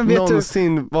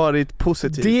någonsin varit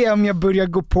positiv? Det är om jag börjar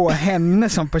gå på henne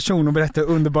som person och berätta hur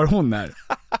underbar hon är.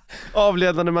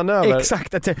 Avledande manöver.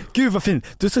 Exakt, att säga, gud vad fin,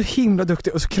 du är så himla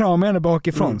duktig. Och så kramar jag henne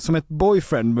bakifrån som ett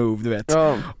boyfriend move, du vet.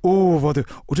 Ja. Vad du,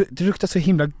 och det luktar så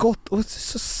himla gott och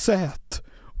så söt.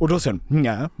 Och då säger hon,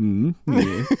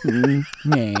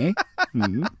 nej.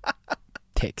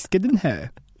 text ska den ha.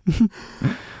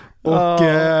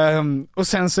 Och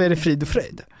sen så är det frid och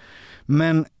fröjd.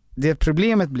 Men det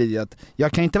problemet blir ju att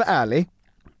jag kan inte vara ärlig.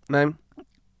 Nej.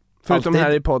 Förutom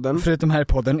här i podden. Förutom här i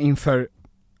podden inför.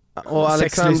 Och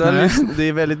Alexandra, det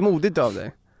är väldigt modigt av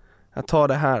dig att ta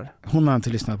det här. Hon har inte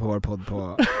lyssnat på vår podd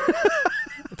på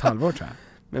ett halvår tror jag.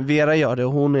 Men Vera gör det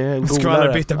och hon är golare.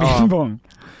 Skvallerbytta bingbong.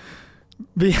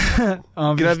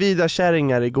 Gravida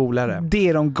kärringar är golare. Det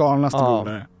är de galnaste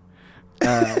golare.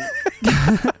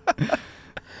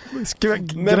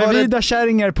 Gravida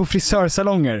kärringar på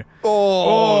frisörsalonger.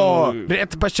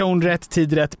 Rätt person, rätt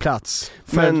tid, rätt plats.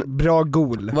 För bra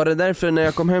gol. Var det därför när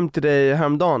jag kom hem till dig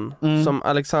häromdagen som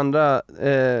Alexandra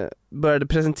började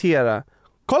presentera?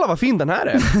 Kolla vad fin den här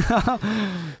är.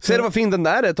 Ser du vad fin den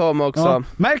där är, Tom, också? Ja.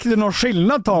 Märker du någon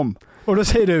skillnad, Tom? Och då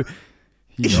säger du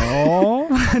ja,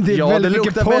 det är väldigt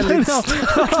mycket pollen.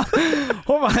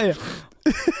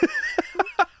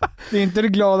 Det är inte det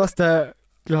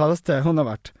gladaste hon har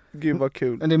varit. Gud vad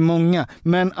kul. Det är många.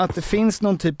 Men att det finns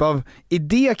någon typ av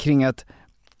idé kring att,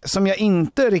 som jag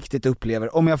inte riktigt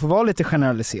upplever, om jag får vara lite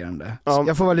generaliserande. Ja.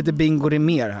 Jag får vara lite Bingo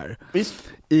Rimér här. Visst.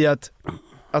 I att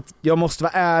jag måste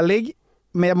vara ärlig,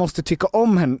 men jag måste tycka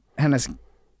om hennes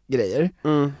grejer.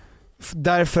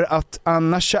 Därför att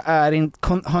annars så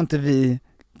har inte vi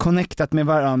connectat med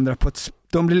varandra på ett...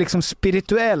 De blir liksom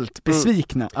spirituellt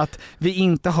besvikna att vi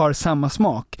inte har samma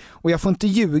smak. Och jag får inte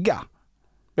ljuga.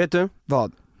 Vet du?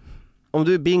 Vad? Om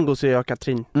du är Bingo så är jag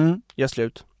Katrin. Gör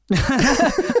slut.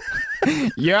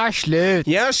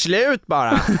 Gör slut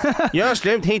bara. Gör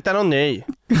slut, hitta någon ny.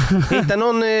 Hitta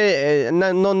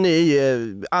någon ny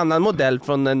annan modell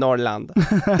från Norrland.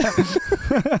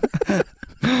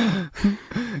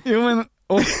 Jo men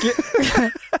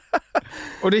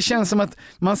och det känns som att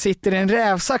man sitter i en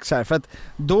rävsax här, för att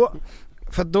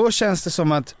då känns det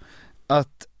som att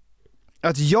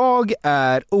jag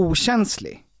är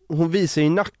okänslig. Hon visar ju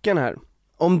nacken här.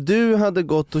 Om du hade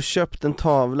gått och köpt en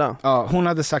tavla. Ja, hon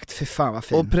hade sagt fy fan vad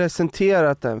fin. Och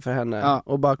presenterat den för henne.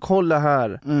 Och bara kolla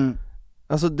här.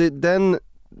 Alltså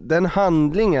den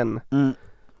handlingen.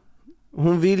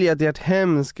 Hon vill ju att ert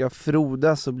hem ska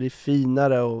frodas och bli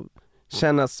finare och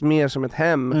kännas mer som ett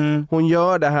hem. Hon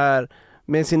gör det här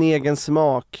med sin egen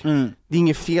smak. Det är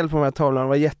inget fel på de här tavlorna, de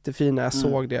var jättefina, jag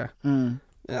såg det.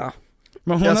 Ja.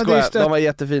 Men hon de var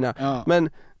jättefina. Ja. Men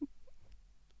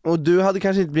och du hade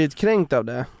kanske inte blivit kränkt av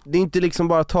det. Det är inte liksom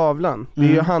bara tavlan, det är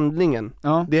ju handlingen.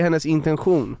 Ja. Det är hennes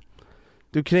intention.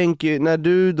 Du kränker, när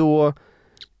du då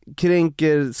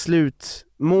kränker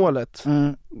slutmålet,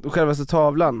 självaste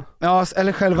tavlan. Ja,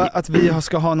 eller själva att vi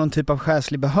ska ha någon typ av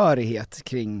själslig behörighet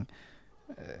kring.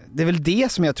 Det är väl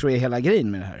det som jag tror är hela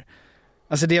grejen med det här.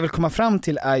 Alltså det jag vill komma fram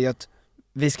till är ju att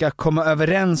vi ska komma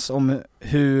överens om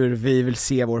hur vi vill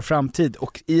se vår framtid.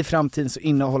 Och i framtiden så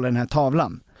innehåller den här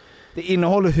tavlan. Det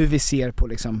innehåller hur vi ser på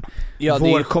liksom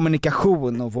vår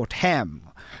kommunikation och vårt hem,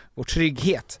 vår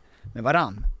trygghet med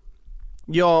varann.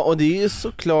 Ja, och det är ju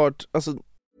såklart, alltså...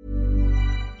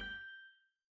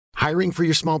 Hiring for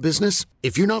your small business?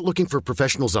 If you're not looking for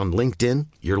professionals on LinkedIn,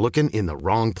 you're looking in the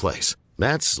wrong place.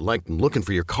 That's like looking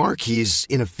for your car keys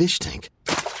in a fish tank.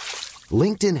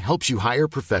 LinkedIn helps you hire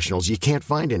professionals you can't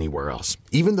find anywhere else,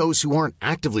 even those who aren't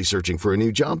actively searching for a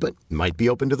new job but might be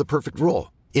open to the perfect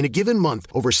role. In a given month,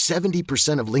 over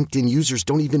 70% of LinkedIn users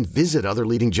don't even visit other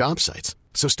leading job sites.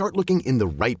 So start looking in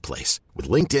the right place. With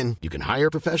LinkedIn, you can hire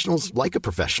professionals like a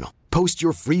professional. Post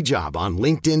your free job on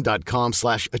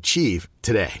linkedin.com/achieve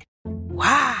today.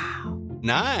 Wow.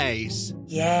 Nice.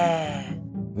 Yeah.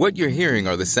 What you're hearing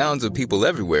are the sounds of people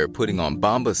everywhere putting on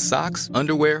Bombas socks,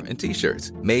 underwear, and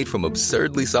T-shirts made from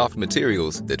absurdly soft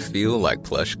materials that feel like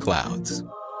plush clouds.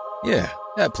 Yeah,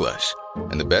 that plush.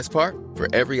 And the best part? For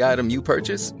every item you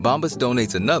purchase, Bombas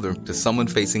donates another to someone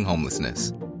facing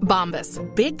homelessness. Bombas,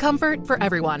 big comfort for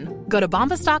everyone. Go to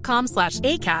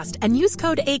bombas.com/ACAST and use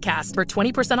code ACAST for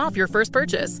 20% off your first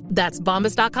purchase. That's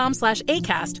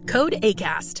bombas.com/ACAST, code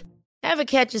ACAST. Ever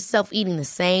catch yourself eating the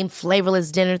same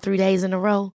flavorless dinner 3 days in a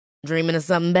row? Dreaming of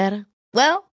something better?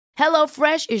 Well,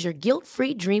 HelloFresh is your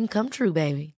guilt-free dream come true,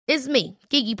 baby. It's me,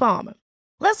 Keke Palmer.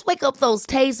 Let's wake up those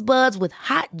taste buds with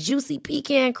hot, juicy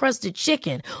pecan-crusted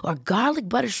chicken or garlic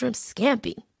butter shrimp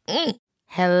scampi.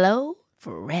 Hello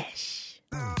Fresh.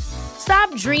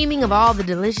 Stop dreaming of all the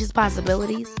delicious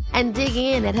possibilities and dig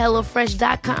in at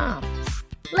HelloFresh.com.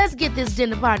 Let's get this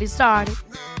dinner party started.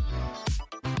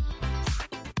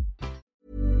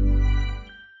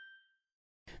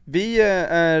 Vi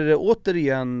är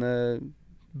återigen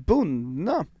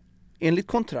bundna enligt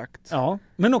kontrakt. Ja,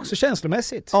 men också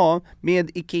känslomässigt. Ja,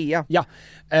 med Ikea. Ja,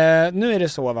 nu är det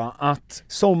så va, att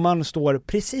sommaren står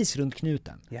precis runt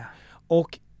knuten. Ja.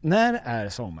 Och när det är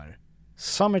sommar,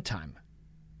 summertime,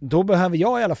 då behöver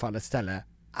jag i alla fall ett ställe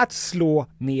att slå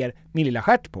ner min lilla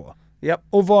stjärt på. Yep.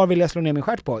 Och var vill jag slå ner min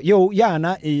stjärt på? Jo,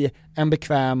 gärna i en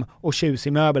bekväm och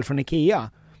tjusig möbel från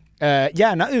Ikea.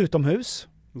 Gärna utomhus.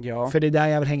 Ja. För det är där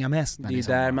jag vill hänga mest. Det är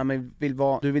där man vill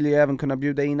vara. Du vill ju även kunna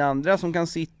bjuda in andra som kan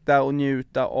sitta och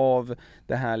njuta av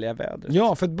det härliga vädret.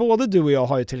 Ja, för att både du och jag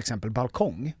har ju till exempel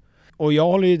balkong. Och jag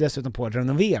håller ju dessutom på att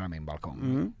renovera min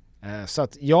balkong. Så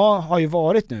att jag har ju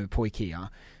varit nu på Ikea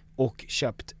och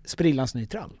köpt sprillans ny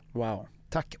trall. Wow.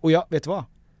 Tack. Och jag, vet du vad?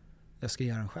 Jag ska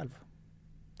göra den själv.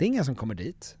 Det är ingen som kommer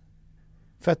dit.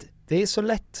 För att det är så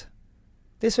lätt.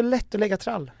 Det är så lätt att lägga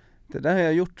trall. Det där har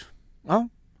jag gjort. Ja.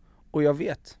 Och jag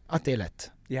vet att det är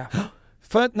lätt. Ja.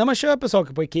 För att när man köper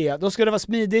saker på Ikea, då ska det vara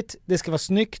smidigt, det ska vara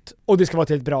snyggt och det ska vara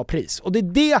till ett bra pris. Och det är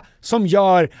det som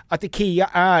gör att Ikea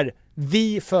är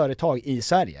vi företag i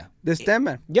Sverige. Det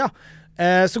stämmer. Ja.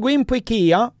 Så gå in på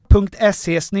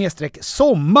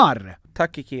ikea.se/sommar.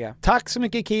 Tack Ikea. Tack så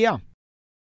mycket Ikea.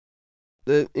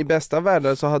 I bästa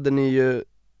världen så hade ni ju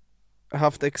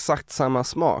haft exakt samma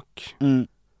smak.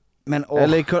 Men,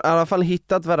 eller i alla fall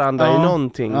hittat varandra i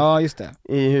någonting. Ja, just det.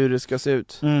 I hur det ska se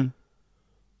ut.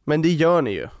 Men det gör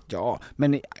ni ju. Ja,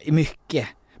 men mycket.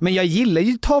 Men jag gillar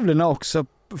ju tavlorna också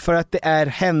för att det är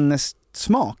hennes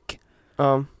smak.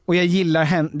 Ja. Och jag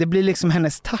gillar det blir liksom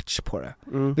hennes touch på det.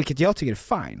 Vilket jag tycker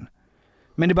är fine.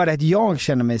 Men det är bara det att jag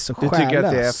känner mig så själlös. Du tycker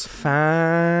att det är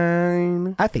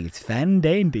fine? I think it's fine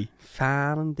dandy.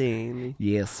 Fine dandy.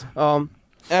 Yes. Ja,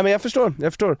 men jag förstår.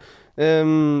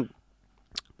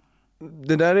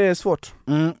 Det där är svårt.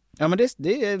 Ja, men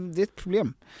det är ett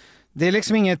problem. Det är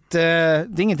liksom det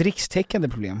är inget rikstäckande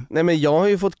problem. Nej, men jag har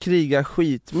ju fått kriga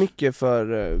skitmycket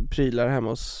för prylar hemma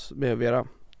hos mig och Vera.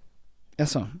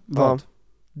 Jaså, vad? Ja.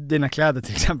 Dina kläder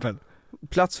till exempel?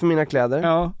 Plats för mina kläder.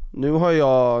 Ja. Nu har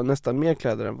jag nästan mer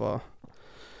kläder än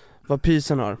vad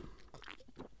pysen har.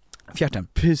 Fjärten.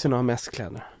 Pysen har mest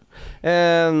kläder.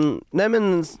 Nej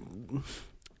men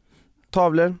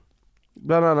tavlor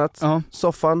bland annat. Ja.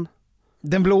 Soffan.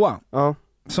 Den blåa? Ja.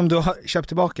 Som du har köpt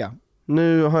tillbaka?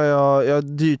 Nu har jag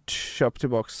dyrt köpt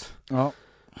tillbaks. Ja.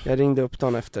 Jag ringde upp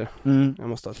dagen efter. Jag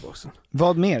måste ha tillbaka den.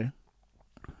 Vad mer?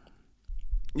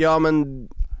 Ja, men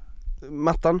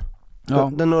mattan.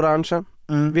 Ja. Den orangea.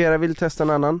 Vera vill testa en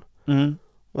annan.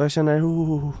 Och jag känner,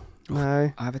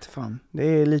 nej. Jag vet fan. Det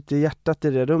är lite hjärtat i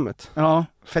det rummet. Ja,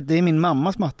 för det är min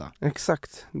mammas matta.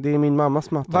 Exakt, det är min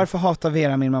mammas matta. Varför hatar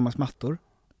Vera min mammas mattor?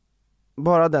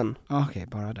 Bara den. Okej,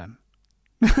 bara den.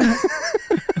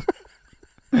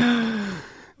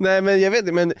 Nej, men jag vet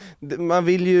inte, men man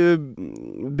vill ju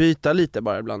byta lite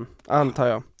bara ibland, antar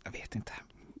jag. Jag vet inte.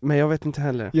 Men jag vet inte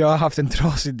heller. Jag har haft en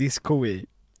trasig disco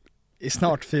i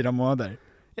snart 4 månader.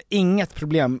 Inget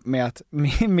problem med att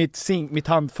mitt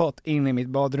handfat in i mitt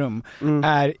badrum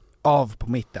är av på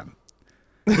mitten.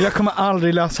 Jag kommer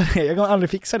aldrig lösa det, jag kommer aldrig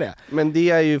fixa det. Men det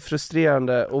är ju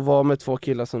frustrerande att vara med 2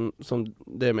 killar som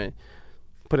det är mig.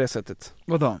 På det sättet.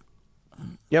 Vadå?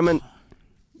 Ja, men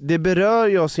det berör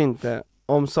ju oss inte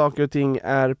om saker och ting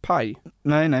är paj.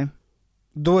 Nej.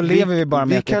 Då lever vi bara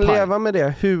med vi kan leva med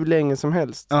det hur länge som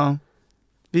helst. Ja.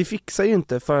 Vi fixar ju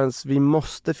inte förrän vi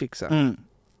måste fixa.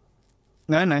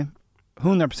 Nej.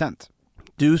 100%.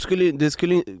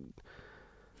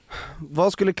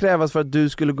 Vad skulle krävas för att du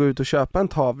skulle gå ut och köpa en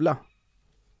tavla?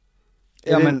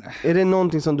 Är det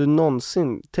någonting som du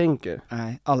någonsin tänker?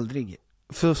 Nej, aldrig.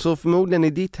 Så förmodligen i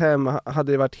ditt hem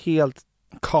hade det varit helt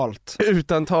kalt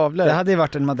utan tavlor. Det hade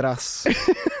varit en madrass.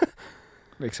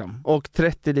 Liksom. Och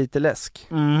 30 liter läsk.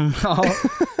 Ja.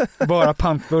 Bara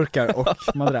pantburkar och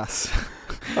madrass.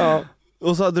 Ja.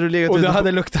 Och så hade du legat och det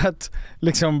hade luktat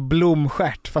liksom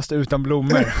blomstjärt fast utan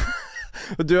blommor.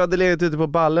 Och du hade legat ute på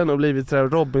ballen och blivit sådär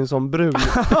Robinson-brun.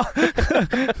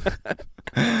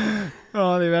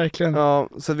 Ja, det är verkligen. Ja,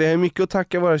 så vi har mycket att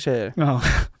tacka våra tjejer. Ja,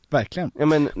 verkligen. Ja,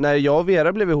 men när jag och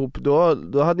Vera blev ihop,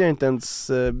 då hade jag inte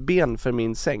ens ben för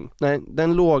min säng. Nej,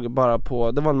 den låg bara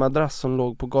på, det var en madrass som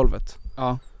låg på golvet.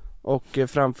 Ja. Och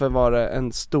framför var det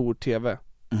en stor tv.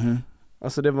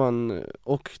 Alltså det var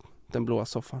och den blåa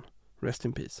soffan. Rest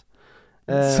in peace.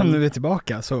 Som nu är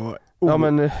tillbaka så... Ja,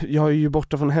 men jag är ju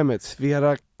borta från hemmet.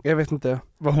 Vera, jag vet inte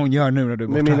vad hon gör nu när du är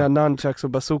borta. Med mina nunchucks och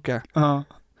bazooka. Ja.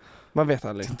 Man vet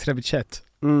aldrig. Trebuchet.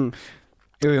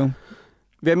 Jo.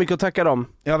 Vi har mycket att tacka dem.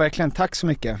 Ja, verkligen. Tack så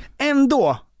mycket.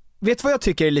 Ändå, vet du vad jag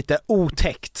tycker är lite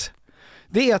otäckt?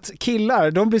 Det är att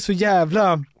killar, de blir så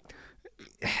jävla...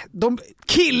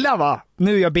 Killar va?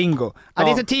 Nu är jag bingo. Ja.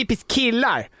 Det är så typiskt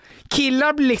killar.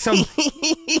 Killar blir liksom...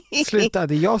 Sluta,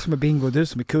 det är jag som är bingo och du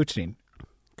som är Kuchin.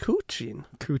 Kuchin?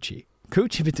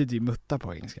 Coochie betyder ju mutta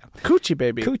på engelska. Coochie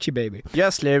baby. Coochie baby.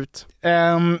 Ja, slut.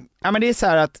 Ja, men det är så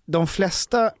här att de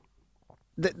flesta,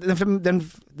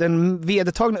 den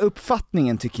vedertagna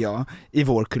uppfattningen tycker jag i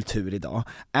vår kultur idag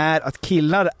är att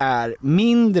killar är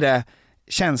mindre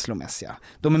känslomässiga.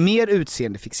 De är mer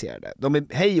utseendefixerade. De är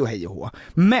hej och hå.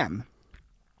 Men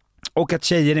och att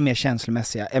tjejer är mer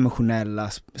känslomässiga, emotionella,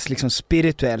 liksom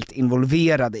spirituellt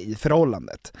involverade i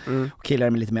förhållandet. Och killar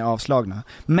är lite mer avslagna.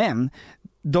 Men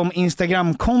de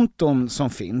Instagram-konton som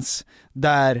finns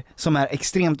där, som är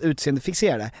extremt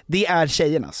utseendefixerade, det är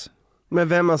tjejernas. Men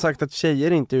vem har sagt att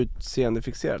tjejer inte är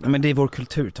utseendefixerade? Men det är vår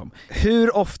kultur, Tom.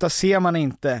 Hur ofta ser man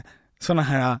inte såna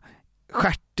här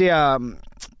skärtiga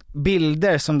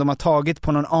bilder som de har tagit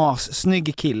på någon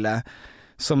assnygg kille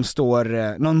som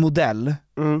står, någon modell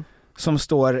som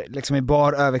står liksom i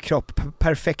bar överkropp,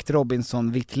 perfekt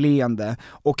Robinson, vitt leende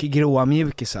och i gråa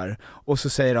mjukisar, och så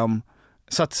säger de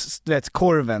så att du vet,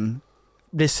 korven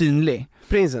blir synlig.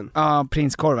 Prinsen? Ja,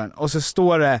 prinskorven. Och så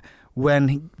står det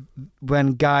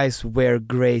when guys wear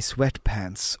grey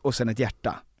sweatpants och sen ett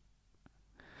hjärta.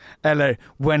 Eller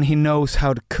when he knows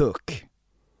how to cook.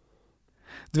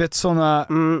 Du vet såna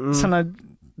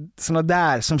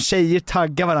där som tjejer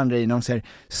taggar varandra i när de ser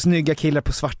snygga killar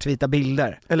på svartvita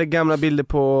bilder. Eller gamla bilder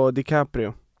på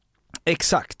DiCaprio.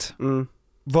 Exakt.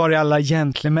 Var är alla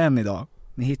gentlemän idag?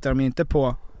 Ni hittar dem ju inte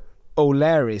på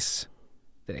O'Larrys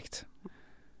direkt.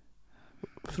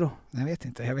 Varför då? Jag vet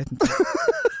inte.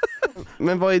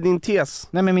 Men vad är din tes?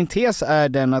 Nej, men min tes är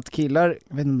den att killar,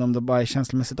 jag vet inte om de bara är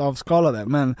känslomässigt avskalade,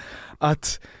 men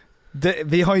att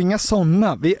vi har inga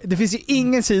sådana. Det finns ju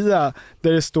ingen sida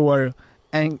där det står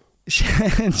en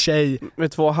tjej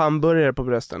med 2 hamburgare på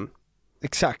brösten.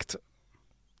 Exakt.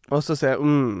 Och så säger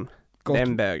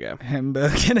den böger.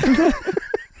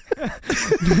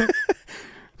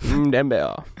 Den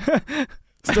böger.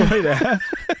 Står det?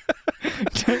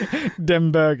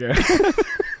 Den böger.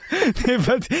 Det är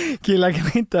för att killar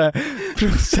kan inte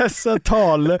processa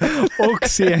tal och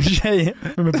se en tjej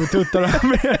med på tuttar.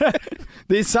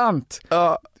 Det är sant.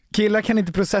 Killar kan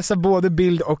inte processa både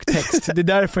bild och text. Det är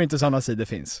därför inte sådana sidor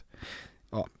finns.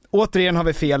 Ja. Återigen har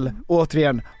vi fel.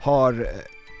 Återigen har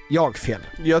jag fel.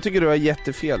 Jag tycker du har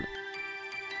jättefel.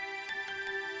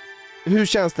 Hur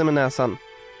känns det med näsan?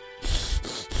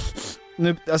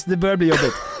 Nu, alltså det börjar bli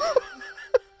jobbigt.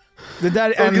 Det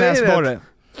där är en näsborre.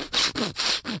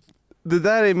 Det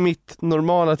där är mitt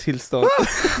normala tillstånd.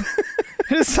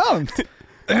 Är det sant?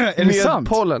 Är det sant? Med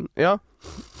pollen, ja.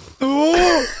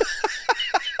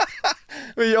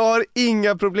 Men jag har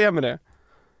inga problem med det.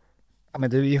 Ja, men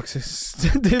du är ju också...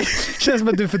 Det känns som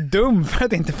att du är för dum för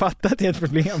att inte fatta att det är ett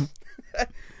problem.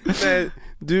 Nej,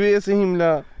 du är så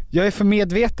himla... Jag är för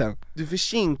medveten. Du är för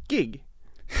kinkig.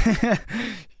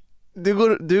 Du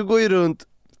går ju runt.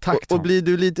 Tack, och blir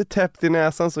du lite täppt i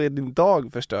näsan så är din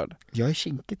dag förstörd. Jag är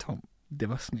kinkig, Tom. Det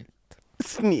var snällt.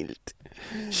 Snilt.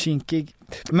 Kinkig.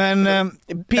 Men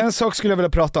en sak skulle jag vilja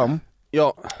prata om.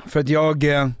 Ja. För att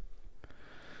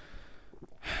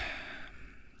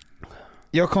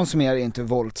jag konsumerar inte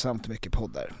våldsamt mycket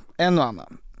poddar. En och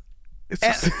annan.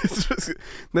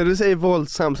 När du säger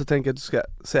våldsamt så tänker jag att du ska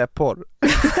säga porr.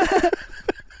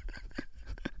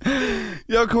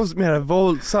 Jag konsumerar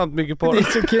våldsamt mycket porr. Det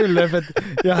är så kul för att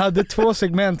jag hade 2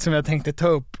 segment som jag tänkte ta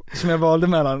upp, som jag valde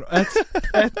mellan.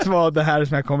 Ett var det här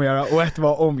som jag kommer göra och ett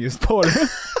var om just porr.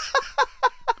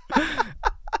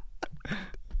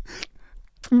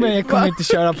 Men jag kommer inte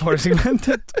köra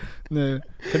porrsegmentet nu,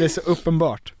 för det är så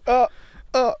uppenbart.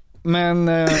 Men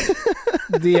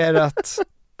det är att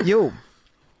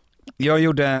jag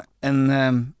gjorde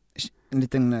en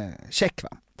liten check, va?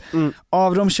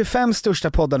 Av de 25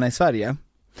 största poddarna i Sverige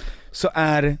så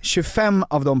är 25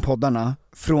 av de poddarna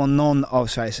från någon av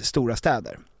Sveriges stora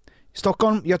städer.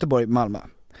 Stockholm, Göteborg, Malmö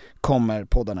kommer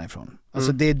poddarna ifrån.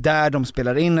 Alltså det är där de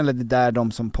spelar in, eller det är där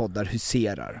de som poddar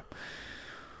huserar.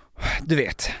 Du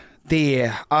vet, det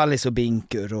är Alice och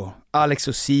Binkur och Alex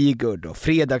och Sigurd och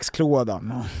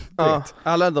Fredagsklådan och, vet,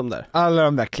 alla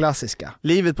de där klassiska.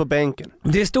 Livet på bänken.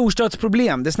 Det är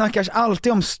storstadsproblem. Det snackas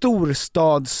alltid om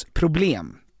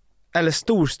storstadsproblem eller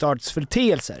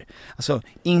storstadsförteelser. Alltså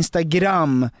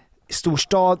Instagram,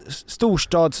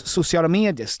 storstads sociala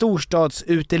medier,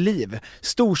 storstadsuteliv,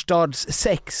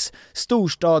 storstadssex,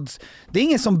 det är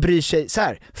ingen som bryr sig. Så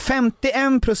här,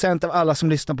 51% av alla som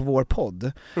lyssnar på vår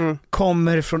podd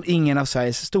kommer från ingen av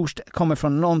Sveriges kommer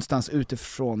från någonstans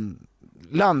utifrån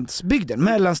landsbygden,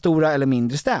 mellan stora eller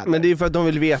mindre städer. Men det är för att de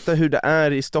vill veta hur det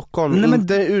är i Stockholm,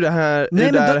 inte hur det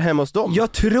är hemma hos dem.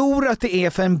 Jag tror att det är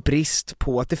för en brist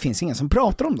på att det finns ingen som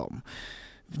pratar om dem.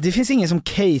 Det finns ingen som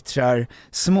caterar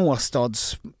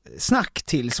snack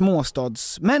till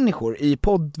småstadsmänniskor i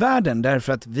poddvärlden,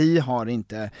 därför att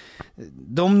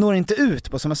de når inte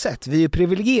ut på samma sätt. Vi är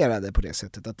privilegierade på det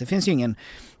sättet att det finns ingen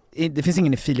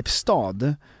i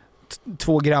Filipstad.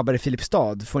 2 grabbar i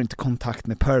Filipstad får inte kontakt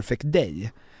med Perfect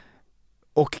Day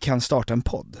och kan starta en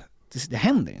podd. Det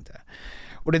händer inte.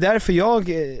 Och det är därför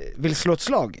jag vill slå ett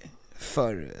slag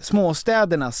för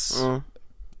småstädernas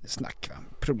snack, va?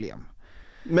 Problem.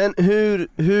 Men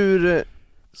hur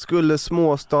skulle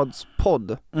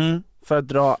småstadspodd för att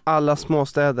dra alla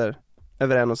småstäder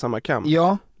över en och samma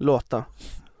kam låta?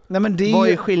 Nej, men vad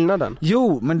är skillnaden?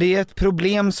 Jo, men det är ett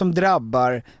problem som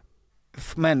drabbar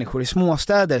människor i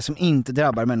småstäder som inte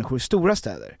drabbar människor i stora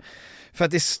städer. För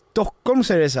att i Stockholm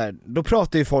så är det så här, då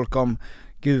pratar ju folk om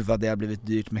gud vad det har blivit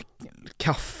dyrt med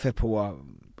kaffe på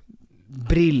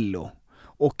Brillo.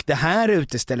 Och det här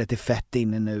utestället är fett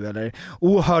inne nu, eller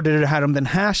hörde du det här om den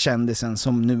här kändisen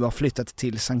som nu har flyttat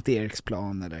till Sankt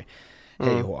Eriksplan, eller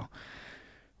hej och hå.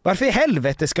 Varför i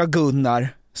helvete ska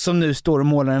Gunnar, som nu står och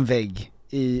målar en vägg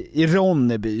i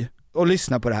Ronneby, och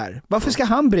lyssna på det här? Varför ska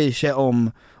han bry sig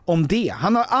om det?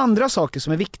 Han har andra saker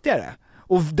som är viktigare.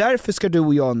 Och därför ska du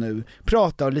och jag nu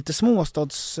prata om lite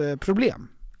småstadsproblem.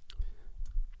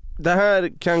 Det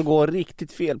här kan gå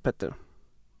riktigt fel, Petter.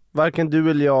 Varken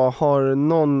du eller jag har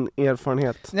någon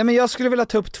erfarenhet. Nej, men jag skulle vilja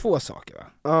ta upp 2 saker, va?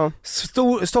 Ja.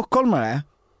 Stockholmare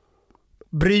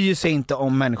bryr sig inte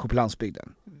om människor på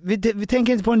landsbygden. Vi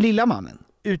tänker inte på den lilla mannen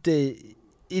ute i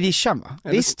vischan,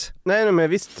 va? Visst? Nej, men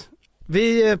visst.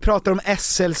 Vi pratar om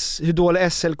hur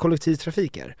dålig SL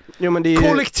kollektivtrafik är. Jo, men det är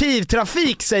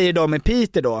kollektivtrafik säger de i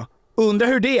Piteå då. Undrar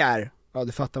hur det är. Ja,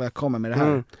 du fattar vad jag kommer med det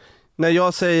här. När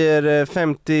jag säger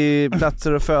 50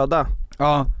 platser att föda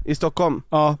i Stockholm.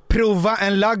 Ja, prova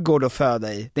en laggård att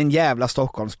föda i. Den jävla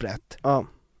Stockholmsbrett. Ja,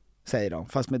 säger de,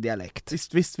 fast med dialekt.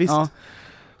 Visst. Ja.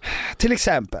 Till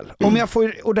exempel, om jag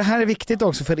får, och det här är viktigt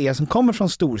också för er som kommer från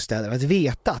storstäder, att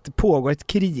veta att det pågår ett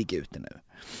krig ute nu.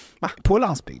 På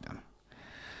landsbygden.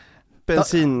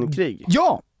 Bensinkrig?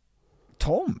 Ja!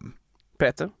 Tom.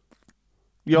 Peter?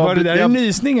 Var det där en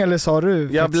nysning eller sa du?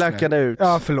 Jag blackade ut.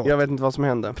 Ja, förlåt. Jag vet inte vad som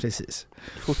hände. Precis.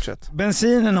 Fortsätt.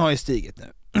 Bensinen har ju stigit nu.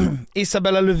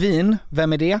 Isabella Lövin,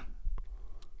 vem är det?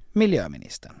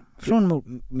 Miljöministern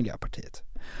från Miljöpartiet.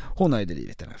 Hon har ju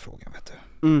drivit den här frågan, vet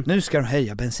du. Nu ska de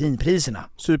höja bensinpriserna.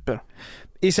 Super.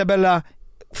 Isabella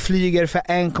flyger för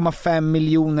 1,5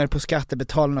 miljoner på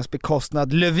skattebetalarnas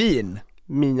bekostnad. Lövin.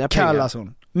 Mina pengar. Kallas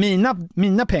hon.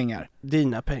 Mina pengar.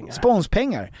 Dina pengar.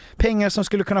 Sponspengar. Pengar som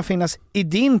skulle kunna finnas i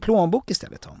din plånbok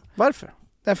istället, Tom. Varför?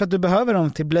 Därför att du behöver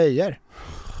dem till blöjor.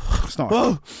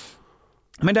 Snart.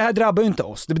 Men det här drabbar ju inte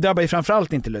oss. Det drabbar ju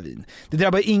framförallt inte Lövin. Det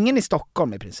drabbar ju ingen i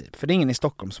Stockholm i princip. För det är ingen i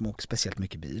Stockholm som åker speciellt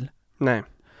mycket bil. Nej.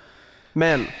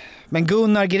 Men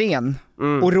Gunnar Gren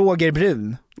och Roger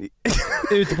Brun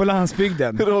ute på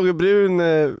landsbygden. Roger Brun,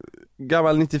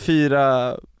 gammal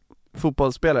 94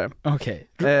 fotbollsspelare. Okej.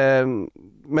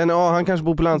 Men han kanske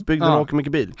bor på landsbygden och åker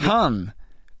mycket bil. Han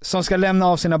som ska lämna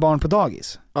av sina barn på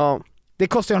dagis. Ja. Det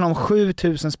kostar honom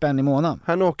 7000 spänn i månaden.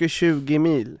 Han åker 20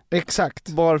 mil. Exakt.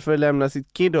 Bara för att lämna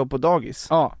sitt kiddo på dagis.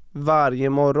 Ja. Varje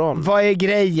morgon. Vad är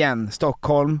grejen,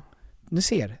 Stockholm? Ni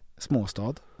ser,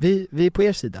 småstad. Vi är på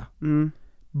er sida.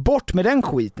 Bort med den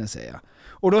skiten, säger jag.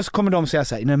 Och då kommer de säga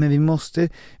så här: nej, men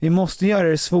vi måste göra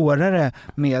det svårare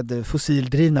med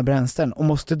fossildrivna bränslen och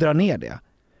måste dra ner det.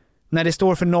 När det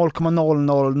står för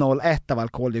 0,0001 av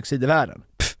alkoholdioxid i världen.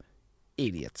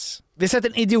 Idiots. Vi sätter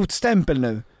en idiotstämpel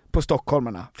nu på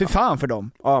stockholmarna. För fan för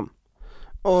dem. Ja.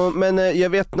 Men jag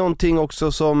vet någonting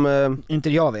också som inte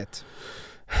jag vet.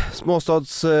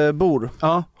 Småstadsbor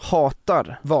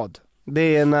hatar. Vad?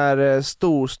 Det är när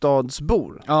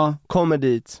storstadsbor kommer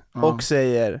dit och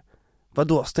säger: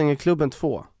 vadå, stänger klubben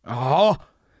 2? Ja.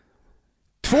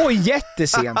 2 är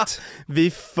jättesent.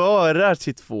 Vi förar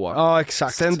till 2. Ja,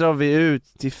 exakt. Sen drar vi ut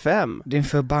till 5. Din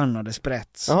förbannade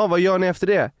sprätt. Jaha, vad gör ni efter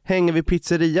det? Hänger vi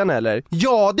pizzerian eller?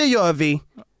 Ja, det gör vi.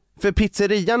 För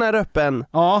pizzerian är öppen.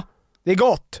 Ja, det är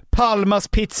gott. Palmas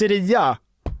pizzeria.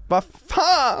 Vad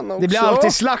fan också? Det blir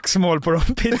alltid slagsmål på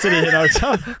de pizzerierna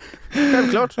också.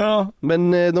 Självklart. Ja.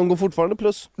 Men de går fortfarande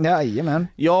plus. Jajamän.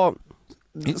 Ja.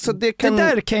 Så det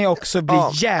där kan jag också bli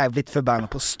jävligt förbannad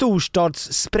på.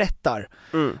 Storstadssprättar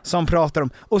som pratar om,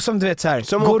 och som du vet så här,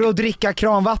 som går att dricka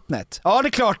kranvattnet. Ja, det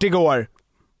är klart det går.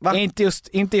 Va? Inte just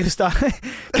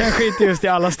kanske inte just i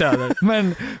alla städer,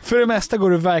 men för det mesta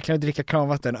går det verkligen att dricka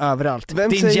kranvatten överallt. Vem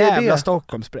din säger jävla det?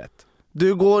 Stockholmssprätt.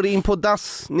 Du går in på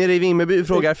dass nere i Vimmerby och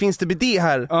frågar: finns det bidé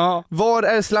här? Ja. Var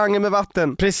är slangen med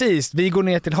vatten? Precis, vi går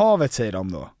ner till havet, säger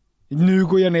de då. Nu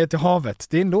går jag ner till havet.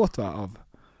 Det är en låt, va, av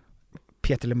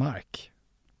Peter Lemark.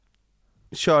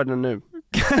 Kör den nu.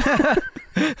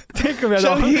 Tänk om jag Kör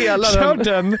hade hela kört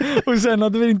den och sen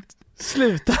hade vi inte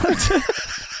slutat.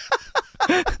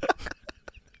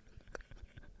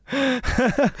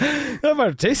 Jag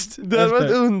var tyst. Det hade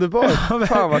varit underbart.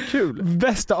 Fan vad kul.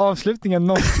 Bästa avslutningen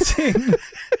någonsin.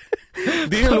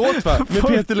 Det är en låt va? Med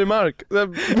Peter Lemark.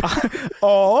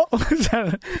 Ja, och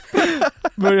sen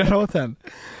börjar låten.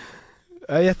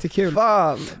 Ja, jättekul.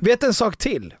 Fan. Vet en sak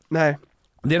till? Nej.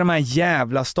 Det är de här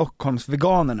jävla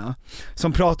Stockholmsveganerna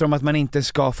som pratar om att man inte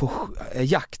ska få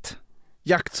jakt.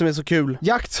 Jakt som är så kul.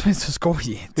 Jakt som är så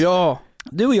skojigt. Ja.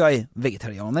 Du och jag är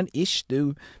vegetarianer, ish,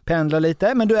 du pendlar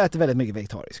lite, men du äter väldigt mycket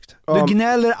vegetariskt. Ja. Du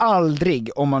gnäller aldrig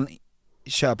om man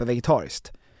köper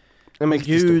vegetariskt. Nej men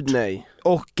gud stort. Nej.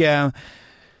 Och,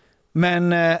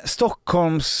 men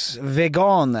Stockholms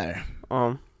veganer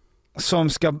som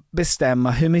ska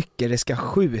bestämma hur mycket det ska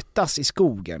skjutas i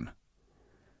skogen.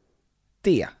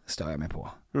 Det stör jag mig på.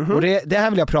 Mm-hmm. Och det här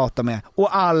vill jag prata med.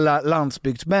 Och alla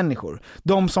landsbygdsmänniskor.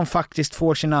 De som faktiskt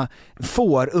får sina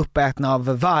får uppätna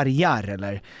av vargar.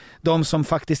 Eller de som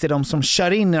faktiskt är de som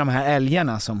kör in i de här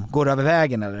älgarna som går över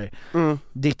vägen. Eller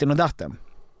ditten och datten.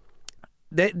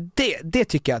 Det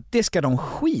tycker jag, det ska de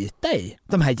skita i.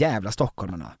 De här jävla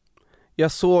stockholmarna.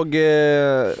 Jag såg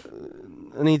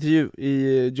en intervju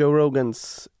i Joe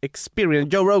Rogans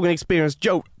Experience. Joe Rogan Experience.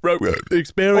 Joe Rogan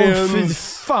Experience. Fy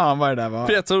fan vad det där var.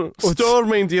 Fet, så stör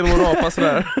mig inte genom att rapa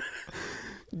sådär.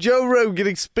 Joe Rogan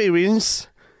Experience.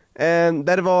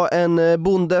 Där det var en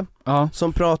bonde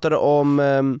som pratade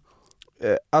om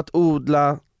att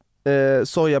odla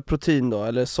sojaprotein då,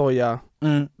 eller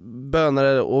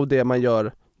sojabönor och det man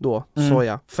gör då,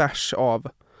 sojafärs av.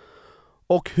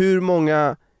 Och hur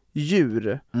många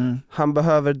djur han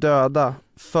behöver döda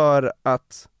för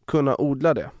att kunna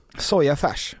odla det.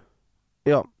 Sojafärs?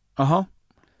 Ja. Aha.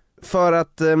 För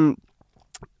att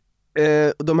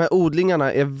de här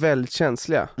odlingarna är väldigt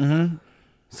känsliga.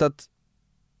 Så att,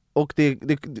 och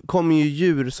det kommer ju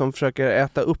djur som försöker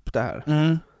äta upp det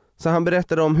här. Så han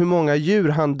berättade om hur många djur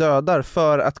han dödar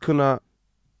för att kunna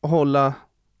hålla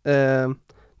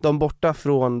dem borta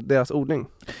från deras odling.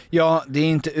 Ja, det är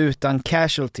inte utan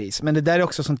casualties, men det där är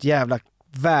också sånt jävla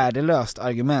värdelöst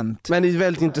argument. Men det är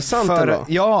väldigt intressant då.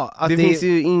 Ja, att det finns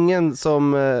ju ingen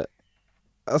som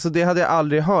alltså det hade jag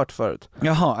aldrig hört förut.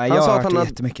 Jaha, jag har hört det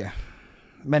jättemycket.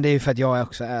 Men det är ju för att jag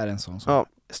också är en sån som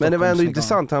men det var ändå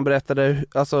intressant, han berättade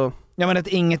alltså. Ja, men att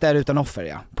inget är utan offer,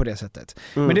 ja, på det sättet.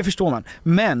 Men det förstår man.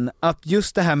 Men att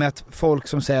just det här med att folk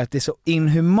som säger att det är så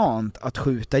inhumant att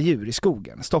skjuta djur i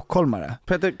skogen, stockholmare.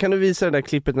 Peter, kan du visa det där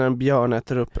klippet när en björn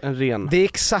äter upp en ren? Det är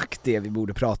exakt det vi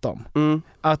borde prata om.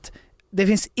 Att det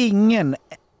finns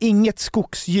inget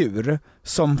skogsdjur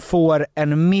som får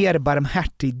en mer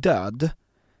barmhärtig död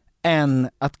än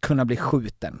att kunna bli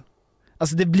skjuten.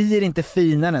 Alltså det blir inte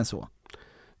finare än så.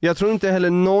 Jag tror inte heller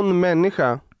någon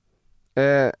människa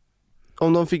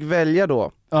om de fick välja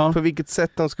då på vilket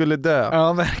sätt de skulle dö.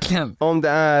 Ja, verkligen. Om det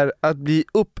är att bli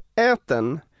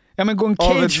uppäten. Ja, men gå en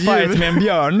cage fight med en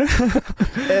björn.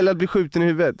 Eller att bli skjuten i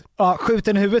huvudet. Ja,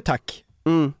 skjuten i huvudet, tack.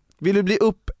 Vill du bli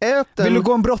uppäten? Vill du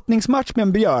gå en brottningsmatch med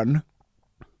en björn?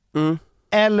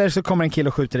 Eller så kommer en kille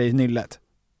och skjuter dig i nyllet.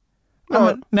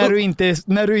 Ja, när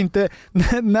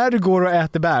du går och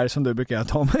äter bär som du brukar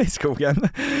ta med i skogen,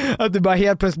 att du bara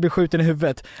helt plötsligt blir skjuten i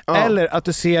huvudet. Eller att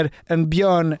du ser en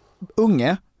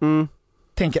björnunge,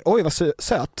 tänker oj vad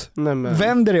söt.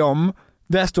 Vänder dig om,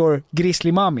 där står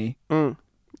Grizzly Mami.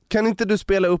 Kan inte du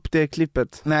spela upp det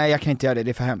klippet? Nej, jag kan inte göra det,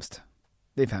 det är för hemskt.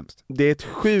 Det är för hemskt. Det är ett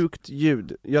sjukt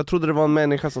ljud. Jag trodde det var en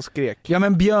människa som skrek. Ja,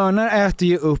 men björnar äter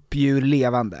ju upp djur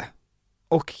levande.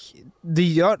 Och det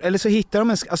gör, eller så hittar de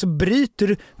alltså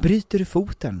bryter du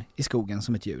foten i skogen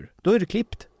som ett djur, då är du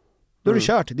klippt. Då är du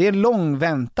kört. Det är en lång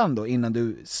väntan då innan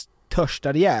du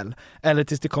törstar ihjäl, eller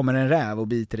tills det kommer en räv och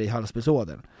biter dig i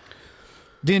halspulsådern.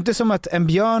 Det är inte som att en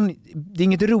björn, det är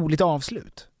inget roligt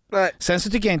avslut. Nej. Sen så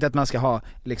tycker jag inte att man ska ha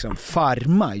liksom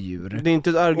farma djur. Det är inte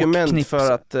ett argument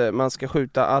för att man ska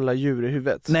skjuta alla djur i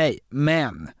huvudet. Nej,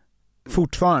 men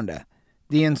fortfarande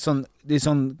det är en sån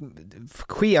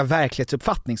skev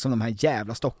verklighetsuppfattning som de här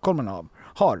jävla stockholmarna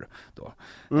har då,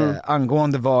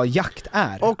 angående vad jakt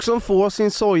är. Och som får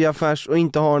sin sojafärs och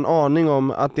inte har en aning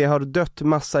om att det har dött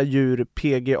massa djur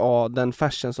PGA, den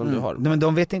färsen som du har. Men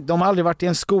de vet inte, de har aldrig varit i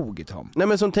en skog, Tom. Nej,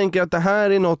 men som tänker att det här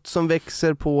är något som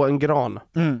växer på en gran.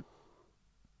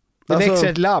 Det växer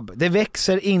ett labb. Det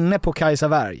växer inne på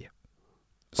Kajsaberg.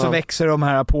 Så växer de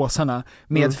här påsarna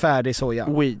med färdig soja.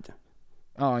 Weed.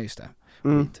 Ja, just det.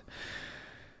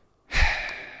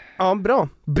 Ja,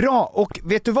 bra, och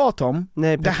vet du vad, Tom?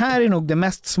 Nej, det här är nog det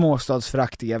mest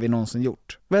småstadsföraktiga vi någonsin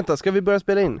gjort. Vänta, ska vi börja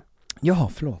spela in?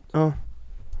 Ja, förlåt. Ja.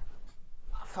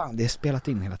 Fan, det är spelat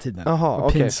in hela tiden. Jaha,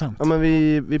 okej. Pinsamt. Ja, men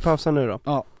vi pausar nu då.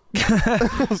 Ja.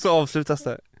 Och så avslutas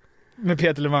det. Med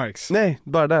Peter Lemarks? Nej,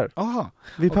 bara där. Aha,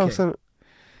 vi pausar.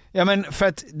 Ja, men för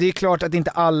att det är klart att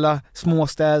inte alla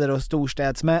småstäder och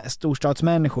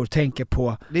storstadsmänniskor tänker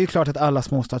på. Det är ju klart att alla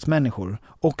småstadsmänniskor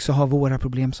också har våra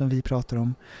problem som vi pratar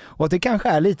om. Och att det kanske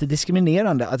är lite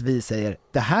diskriminerande att vi säger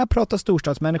det här pratar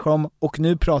storstadsmänniskor om och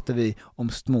nu pratar vi om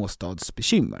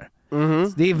småstadsbekymmer.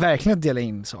 Så det är verkligen att dela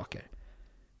in saker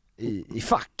i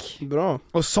fack. Bra.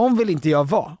 Och som vill inte jag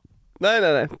vara.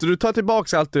 Nej. Du tar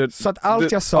tillbaks allt du... Så att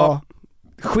allt jag sa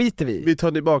skiter vi. Vi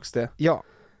tar tillbaks det. Ja.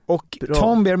 Och Bra.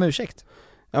 Tom ber om ursäkt.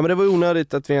 Ja, men det var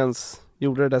onödigt att vi ens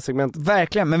gjorde det där segmentet.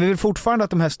 Verkligen, men vi vill fortfarande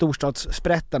att de här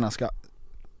storstadssprättarna ska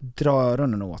dra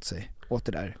öronen åt sig. Åt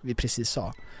det där vi precis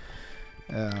sa.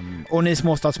 Och ni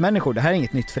småstadsmänniskor, det här är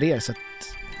inget nytt för er, så att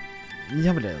ni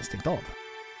har väl redan stängt av.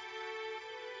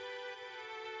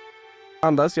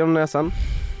 Andas genom näsan.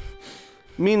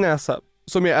 Min näsa,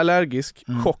 som är allergisk,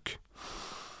 chock.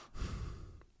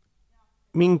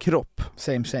 Min kropp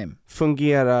same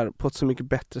fungerar på ett så mycket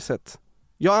bättre sätt.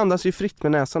 Jag andas ju fritt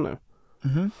med näsan nu.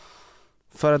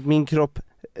 För att min kropp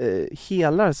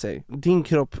helar sig. Din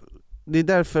kropp, det är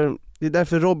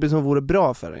därför Robinson vore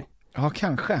bra för dig. Ja,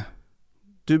 kanske.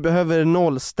 Du behöver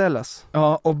nollställas.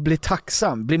 Ja, och bli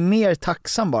tacksam. Bli mer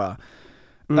tacksam bara.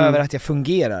 Över att jag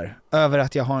fungerar. Över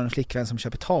att jag har en flickvän som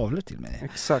köper tavlor till mig.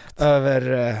 Exakt.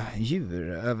 Över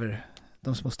djur. Över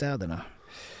de små städerna.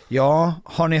 Ja,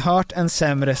 har ni hört en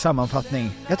sämre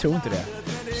sammanfattning? Jag tror inte det.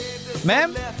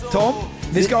 Men, Tom,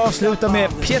 vi ska avsluta med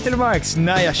Peter Lemarks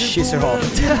När jag kysser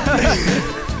havet.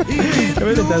 Jag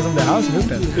vet inte ens om det är han som gjort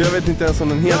den. Jag vet inte ens om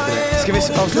den heter det. Ska vi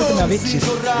avsluta med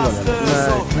Aviciis?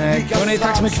 Nej. Hörrni,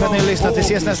 tack så mycket för att ni har lyssnat. Vi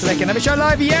ses nästa vecka när vi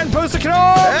kör live igen. Puss och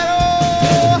kram!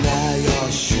 När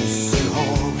jag kysser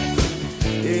havet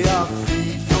är jag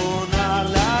fri från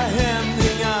alla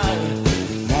hämningar.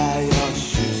 När jag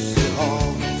kysser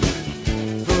havet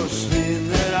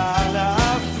försvinner alla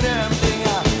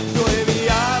främlingar. Då är vi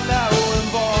alla och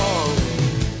en var.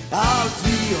 Allt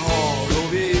vi har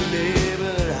och vi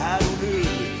lever här och nu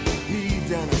i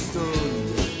denna stund.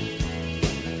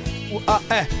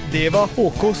 Det var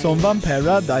HK som vann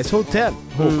Paradise Hotel.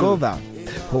 HK vann.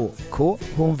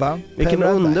 Hon vann. Vilken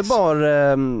Paradise.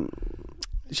 underbar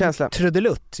känsla.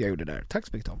 Trudelutt jag gjorde där. Tack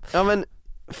så mycket, Tom. Ja, men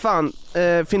fan,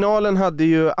 finalen hade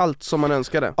ju allt som man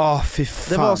önskade. Fy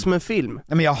fan. Det var som en film.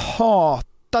 Ja, men jag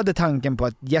hatade tanken på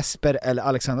att Jesper eller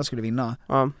Alexandra skulle vinna.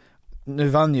 Ja. Nu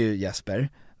vann ju Jesper,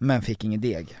 men fick ingen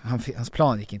deg. Hans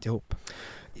plan gick inte ihop.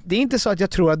 Det är inte så att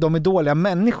jag tror att de är dåliga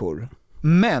människor,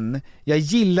 men jag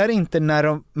gillar inte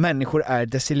när människor är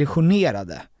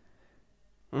desillusionerade.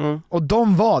 Och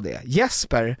de var det.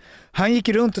 Jesper, han gick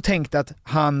runt och tänkte att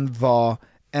han var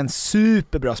en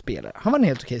superbra spelare. Han var en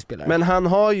helt okej spelare. Men han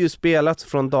har ju spelat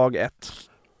från dag ett.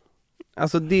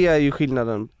 Alltså det är ju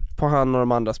skillnaden på han och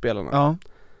de andra spelarna. Ja.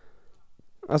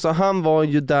 Alltså han var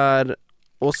ju där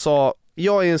och sa,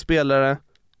 jag är en spelare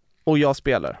och jag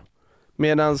spelar.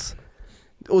 Medans,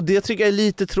 och det tycker jag är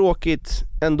lite tråkigt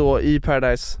ändå i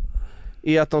Paradise,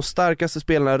 är att de starkaste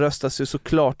spelarna röstas ju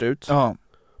såklart ut. Ja.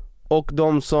 Och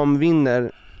de som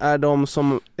vinner är de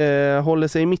som håller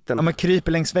sig i mitten. Ja, men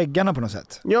kryper längs väggarna på något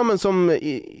sätt. Ja, men som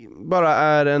bara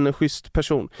är en schysst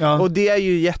person. Ja. Och det är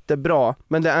ju jättebra,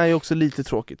 men det är ju också lite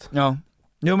tråkigt. Ja,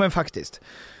 jo men faktiskt.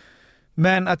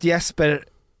 Men att Jesper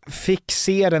fick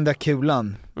se den där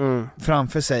kulan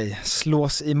framför sig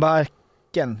slås i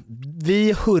marken.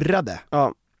 Vi hurrade.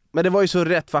 Ja, men det var ju så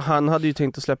rätt, för han hade ju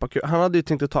tänkt att släppa kulan. Han hade ju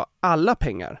tänkt att ta alla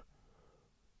pengar.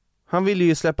 Han ville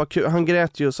ju släppa kulan. Han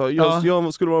grät ju och sa,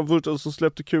 jag skulle vara den första som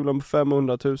släppte kulan på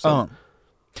 500 000. Ja.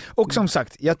 Och som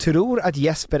sagt, jag tror att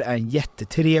Jesper är en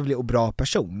jättetrevlig och bra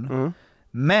person.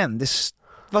 Men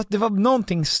det var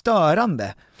någonting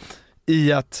störande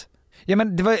i att, ja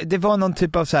men det var någon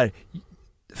typ av så här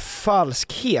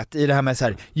falskhet i det här med så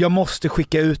här, jag måste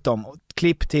skicka ut dem,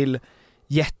 klipp till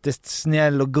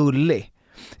jättesnäll och gullig.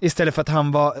 Istället för att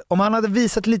om han hade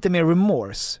visat lite mer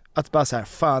remorse, att bara så här,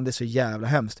 fan det är så jävla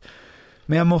hemskt,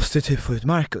 men jag måste typ få ut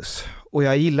Marcus och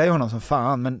jag gillar ju honom som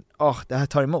fan, men det här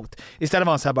tar emot. Istället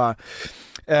var han så här bara,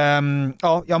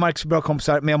 jag och Marcus är bra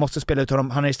kompisar, men jag måste spela ut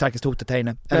honom, han är det starkaste hotet här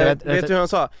inne. Vet du hur han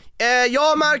sa?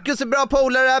 Jag och Marcus är bra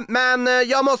polare, men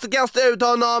jag måste kasta ut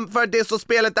honom för att det är så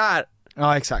spelet är.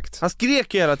 Ja, exakt. Han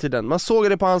skrek hela tiden, man såg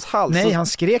det på hans hals. Nej, han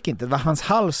skrek inte, det var hans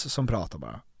hals som pratade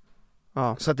bara.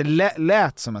 Ja. Så att det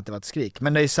lät som att det var ett skrik,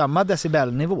 men det är samma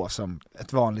decibelnivå som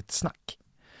ett vanligt snack.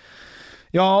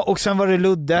 Ja, och sen var det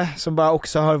Ludde som bara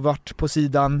också har varit på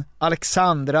sidan.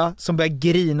 Alexandra som börjar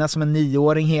grina som en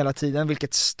 9-åring hela tiden,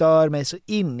 vilket stör mig så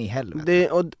in i helvete.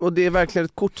 Och det är verkligen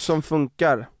ett kort som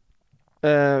funkar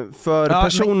för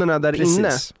personerna där precis.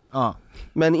 inne. Ja.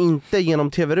 Men inte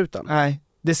genom tv-rutan. Nej,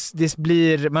 det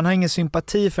blir, man har ingen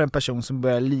sympati för en person som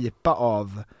börjar lipa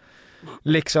av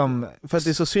liksom... För att det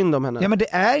är så synd om henne. Ja, men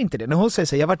det är inte det. När hon säger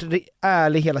så här, jag har varit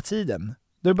ärlig hela tiden.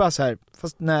 Då är det bara så här,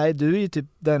 fast nej, du är ju typ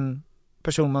den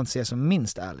person man ser som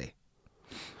minst ärlig.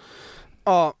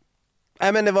 Ja,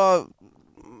 nej men det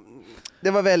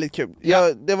var väldigt kul.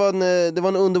 Ja, det var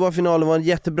en underbar final, det var en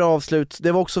jättebra avslut.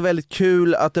 Det var också väldigt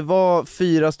kul att det var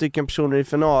 4 stycken personer i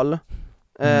final.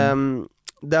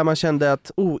 Där man kände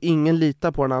att ingen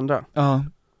litar på den andra. Ja.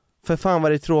 För fan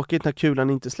var det tråkigt när kulan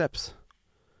inte släpps.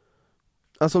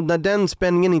 Alltså när den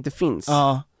spänningen inte finns.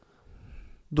 Ja.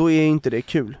 Då är inte det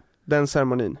kul. Den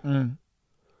ceremonin.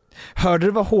 Hörde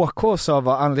du vad HK sa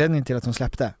var anledningen till att hon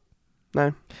släppte?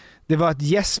 Nej. Det var att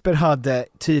Jesper hade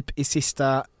typ i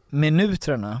sista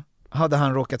minuterna hade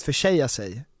han råkat försäga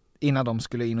sig innan de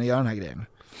skulle in och göra den här grejen.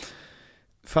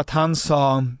 För att han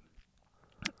sa,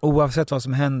 oavsett vad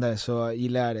som händer så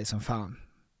gillar jag dig som fan.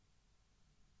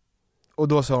 Och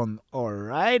då sa hon,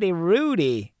 alrighty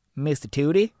Rudy, Mr.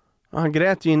 Tootie. Han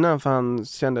grät ju innan för han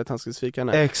kände att han skulle svika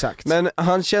henne. Exakt. Men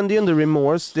han kände ju under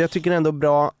remorse, det jag tycker ändå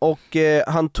bra. Och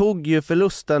han tog ju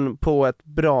förlusten på ett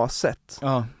bra sätt.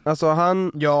 Ja. Alltså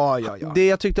han... Ja. Det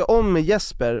jag tyckte om med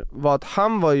Jesper var att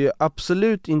han var ju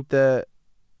absolut inte...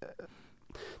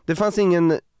 Det fanns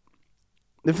ingen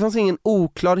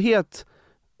oklarhet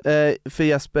för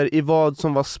Jesper i vad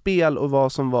som var spel och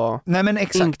vad som var Nej, men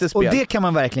exakt. inte spel. Och det kan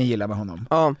man verkligen gilla med honom.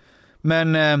 Ja.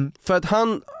 Men för att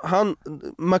han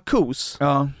Marcus,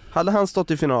 hade han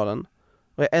stått i finalen,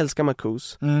 och jag älskar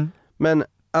Marcus, men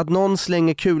att någon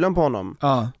slänger kulan på honom,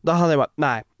 då hade jag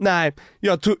bara, nej,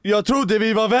 jag trodde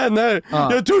vi var vänner,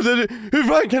 jag trodde, hur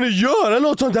fan kan du göra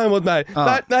något sånt här mot mig?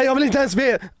 Nej, jag vill inte ens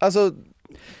med. Alltså,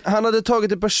 han hade tagit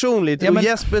det personligt, och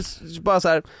Jesper bara så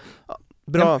här,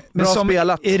 bra som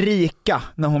spelat. Erika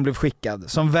när hon blev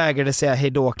skickad, som vägrade säga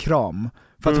hejdå kram.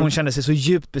 För att hon kände sig så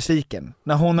djupt besviken.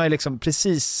 När hon har liksom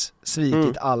precis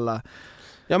svikit alla.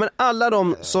 Ja, men alla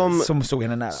de som stod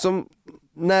henne nära. Som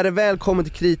när det väl kommer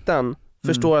till kritan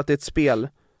förstår att det är ett spel.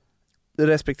 Det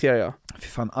respekterar jag. Fy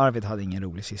fan, Arvid hade ingen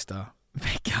rolig sista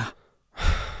vecka.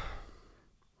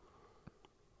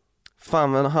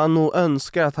 Fan, men han nog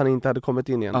önskar att han inte hade kommit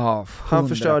in igen. Ja, han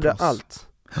förstörde allt.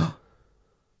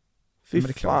 Fy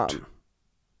fan. Klart.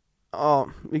 Ja,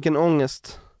 vilken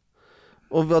ångest.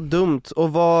 Och vad dumt,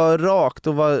 och vad rakt,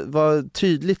 och vad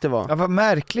tydligt det var. Ja, vad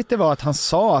märkligt det var att han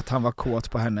sa att han var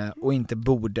kåt på henne och inte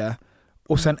borde,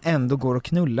 och sen ändå går och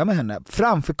knulla med henne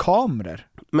framför kameror.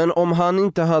 Men om han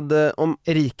inte hade...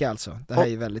 Erika alltså, det här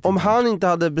är väldigt om intressant. han inte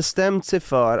hade bestämt sig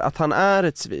för att han är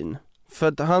ett svin, för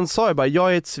att han sa ju bara,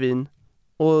 jag är ett svin,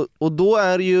 och då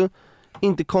är det ju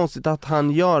inte konstigt att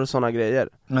han gör såna grejer.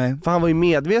 Nej. För han var ju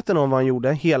medveten om vad han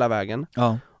gjorde hela vägen.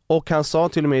 Ja. Och han sa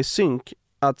till och med i synk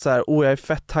att så här, jag är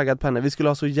fett taggad på henne, vi skulle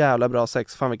ha så jävla bra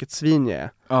sex, fan vilket svin jag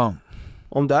är. Ja.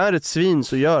 Om det är ett svin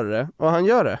så gör det, och han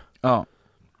gör det. Ja.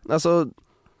 Alltså,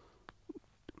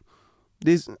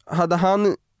 hade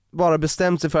han bara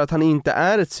bestämt sig för att han inte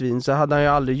är ett svin så hade han ju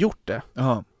aldrig gjort det.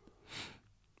 Ja.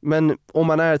 Men om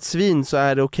man är ett svin så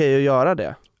är det okej att göra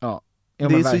det. Ja. Det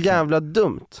är så jävla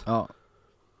dumt. Ja.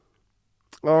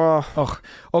 Oh.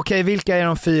 Okej, vilka är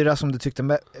de 4 som du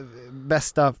tyckte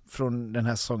bästa från den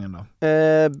här säsongen då?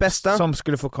 Bästa? Som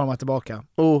skulle få komma tillbaka.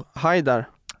 Haidar.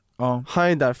 Ja.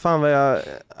 Haidar, fan vad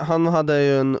han hade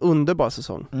ju en underbar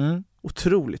säsong.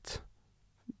 Otroligt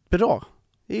bra.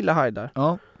 Jag gillar Haidar.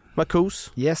 Ja.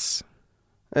 Marcus. Yes.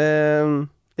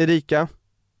 Erika.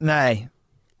 Nej.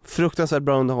 Fruktansvärt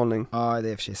bra underhållning. Ja, det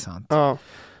är för sig sant. Ja.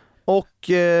 Och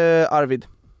Arvid.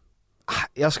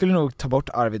 Jag skulle nog ta bort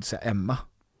Arvid och säga Emma.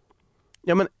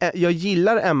 Ja, men jag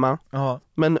gillar Emma. Ja.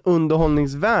 Men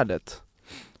underhållningsvärdet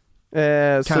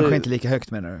kanske inte lika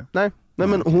högt, menar du? Nej,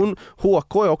 men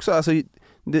HK är också, alltså,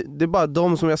 det är bara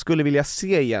de som jag skulle vilja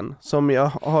se igen, som jag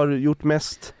har gjort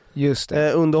mest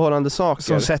underhållande saker.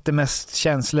 Som sätter mest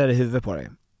känslor i huvudet på dig.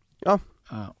 Ja.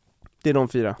 Det är de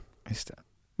 4. Just det.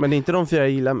 Men det är inte de 4 jag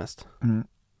gillar mest.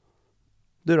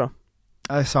 Du då?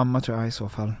 Ja, det är samma tror jag i så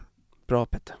fall. Bra,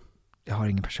 Petter. Jag har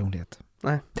ingen personlighet.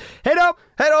 Nej. Hej då!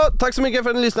 Hej då! Tack så mycket för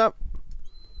att ni lyssnade.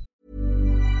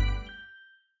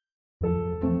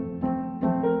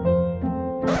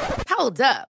 Hold up.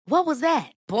 What was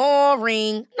that?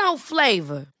 Boring. No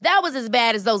flavor. That was as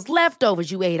bad as those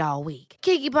leftovers you ate all week.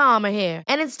 Keke Palmer here,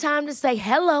 and it's time to say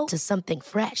hello to something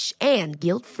fresh and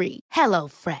guilt-free. Hello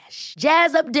Fresh.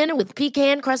 Jazz up dinner with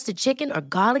pecan-crusted chicken or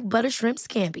garlic butter shrimp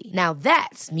scampi. Now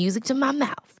that's music to my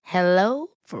mouth. Hello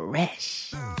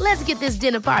Fresh. Let's get this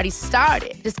dinner party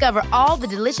started. Discover all the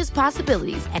delicious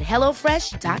possibilities at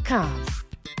hellofresh.com.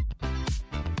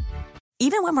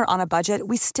 Even when we're on a budget,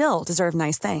 we still deserve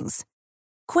nice things.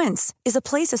 Quince is a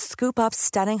place to scoop up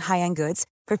stunning high-end goods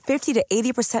for 50 to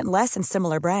 80% less than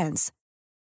similar brands.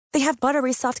 They have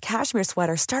buttery soft cashmere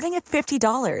sweaters starting at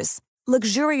 $50,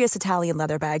 luxurious Italian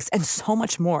leather bags, and so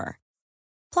much more.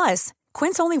 Plus,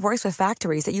 Quince only works with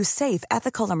factories that use safe,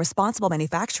 ethical, and responsible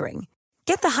manufacturing.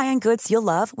 Get the high-end goods you'll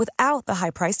love without the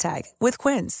high price tag with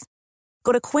Quince.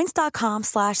 Go to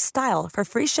quince.com/style for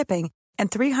free shipping and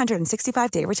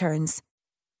 365-day returns.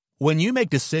 When you make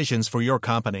decisions for your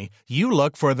company, you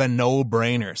look for the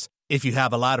no-brainers. If you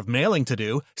have a lot of mailing to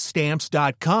do,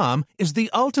 Stamps.com is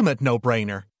the ultimate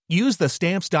no-brainer. Use the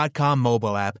Stamps.com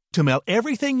mobile app to mail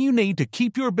everything you need to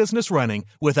keep your business running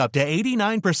with up to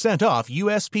 89% off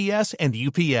USPS and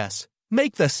UPS.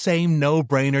 Make the same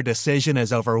no-brainer decision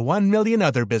as over 1 million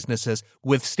other businesses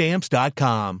with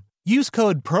Stamps.com. Use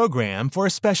code PROGRAM for a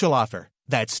special offer.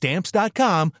 That's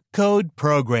Stamps.com, code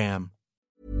PROGRAM.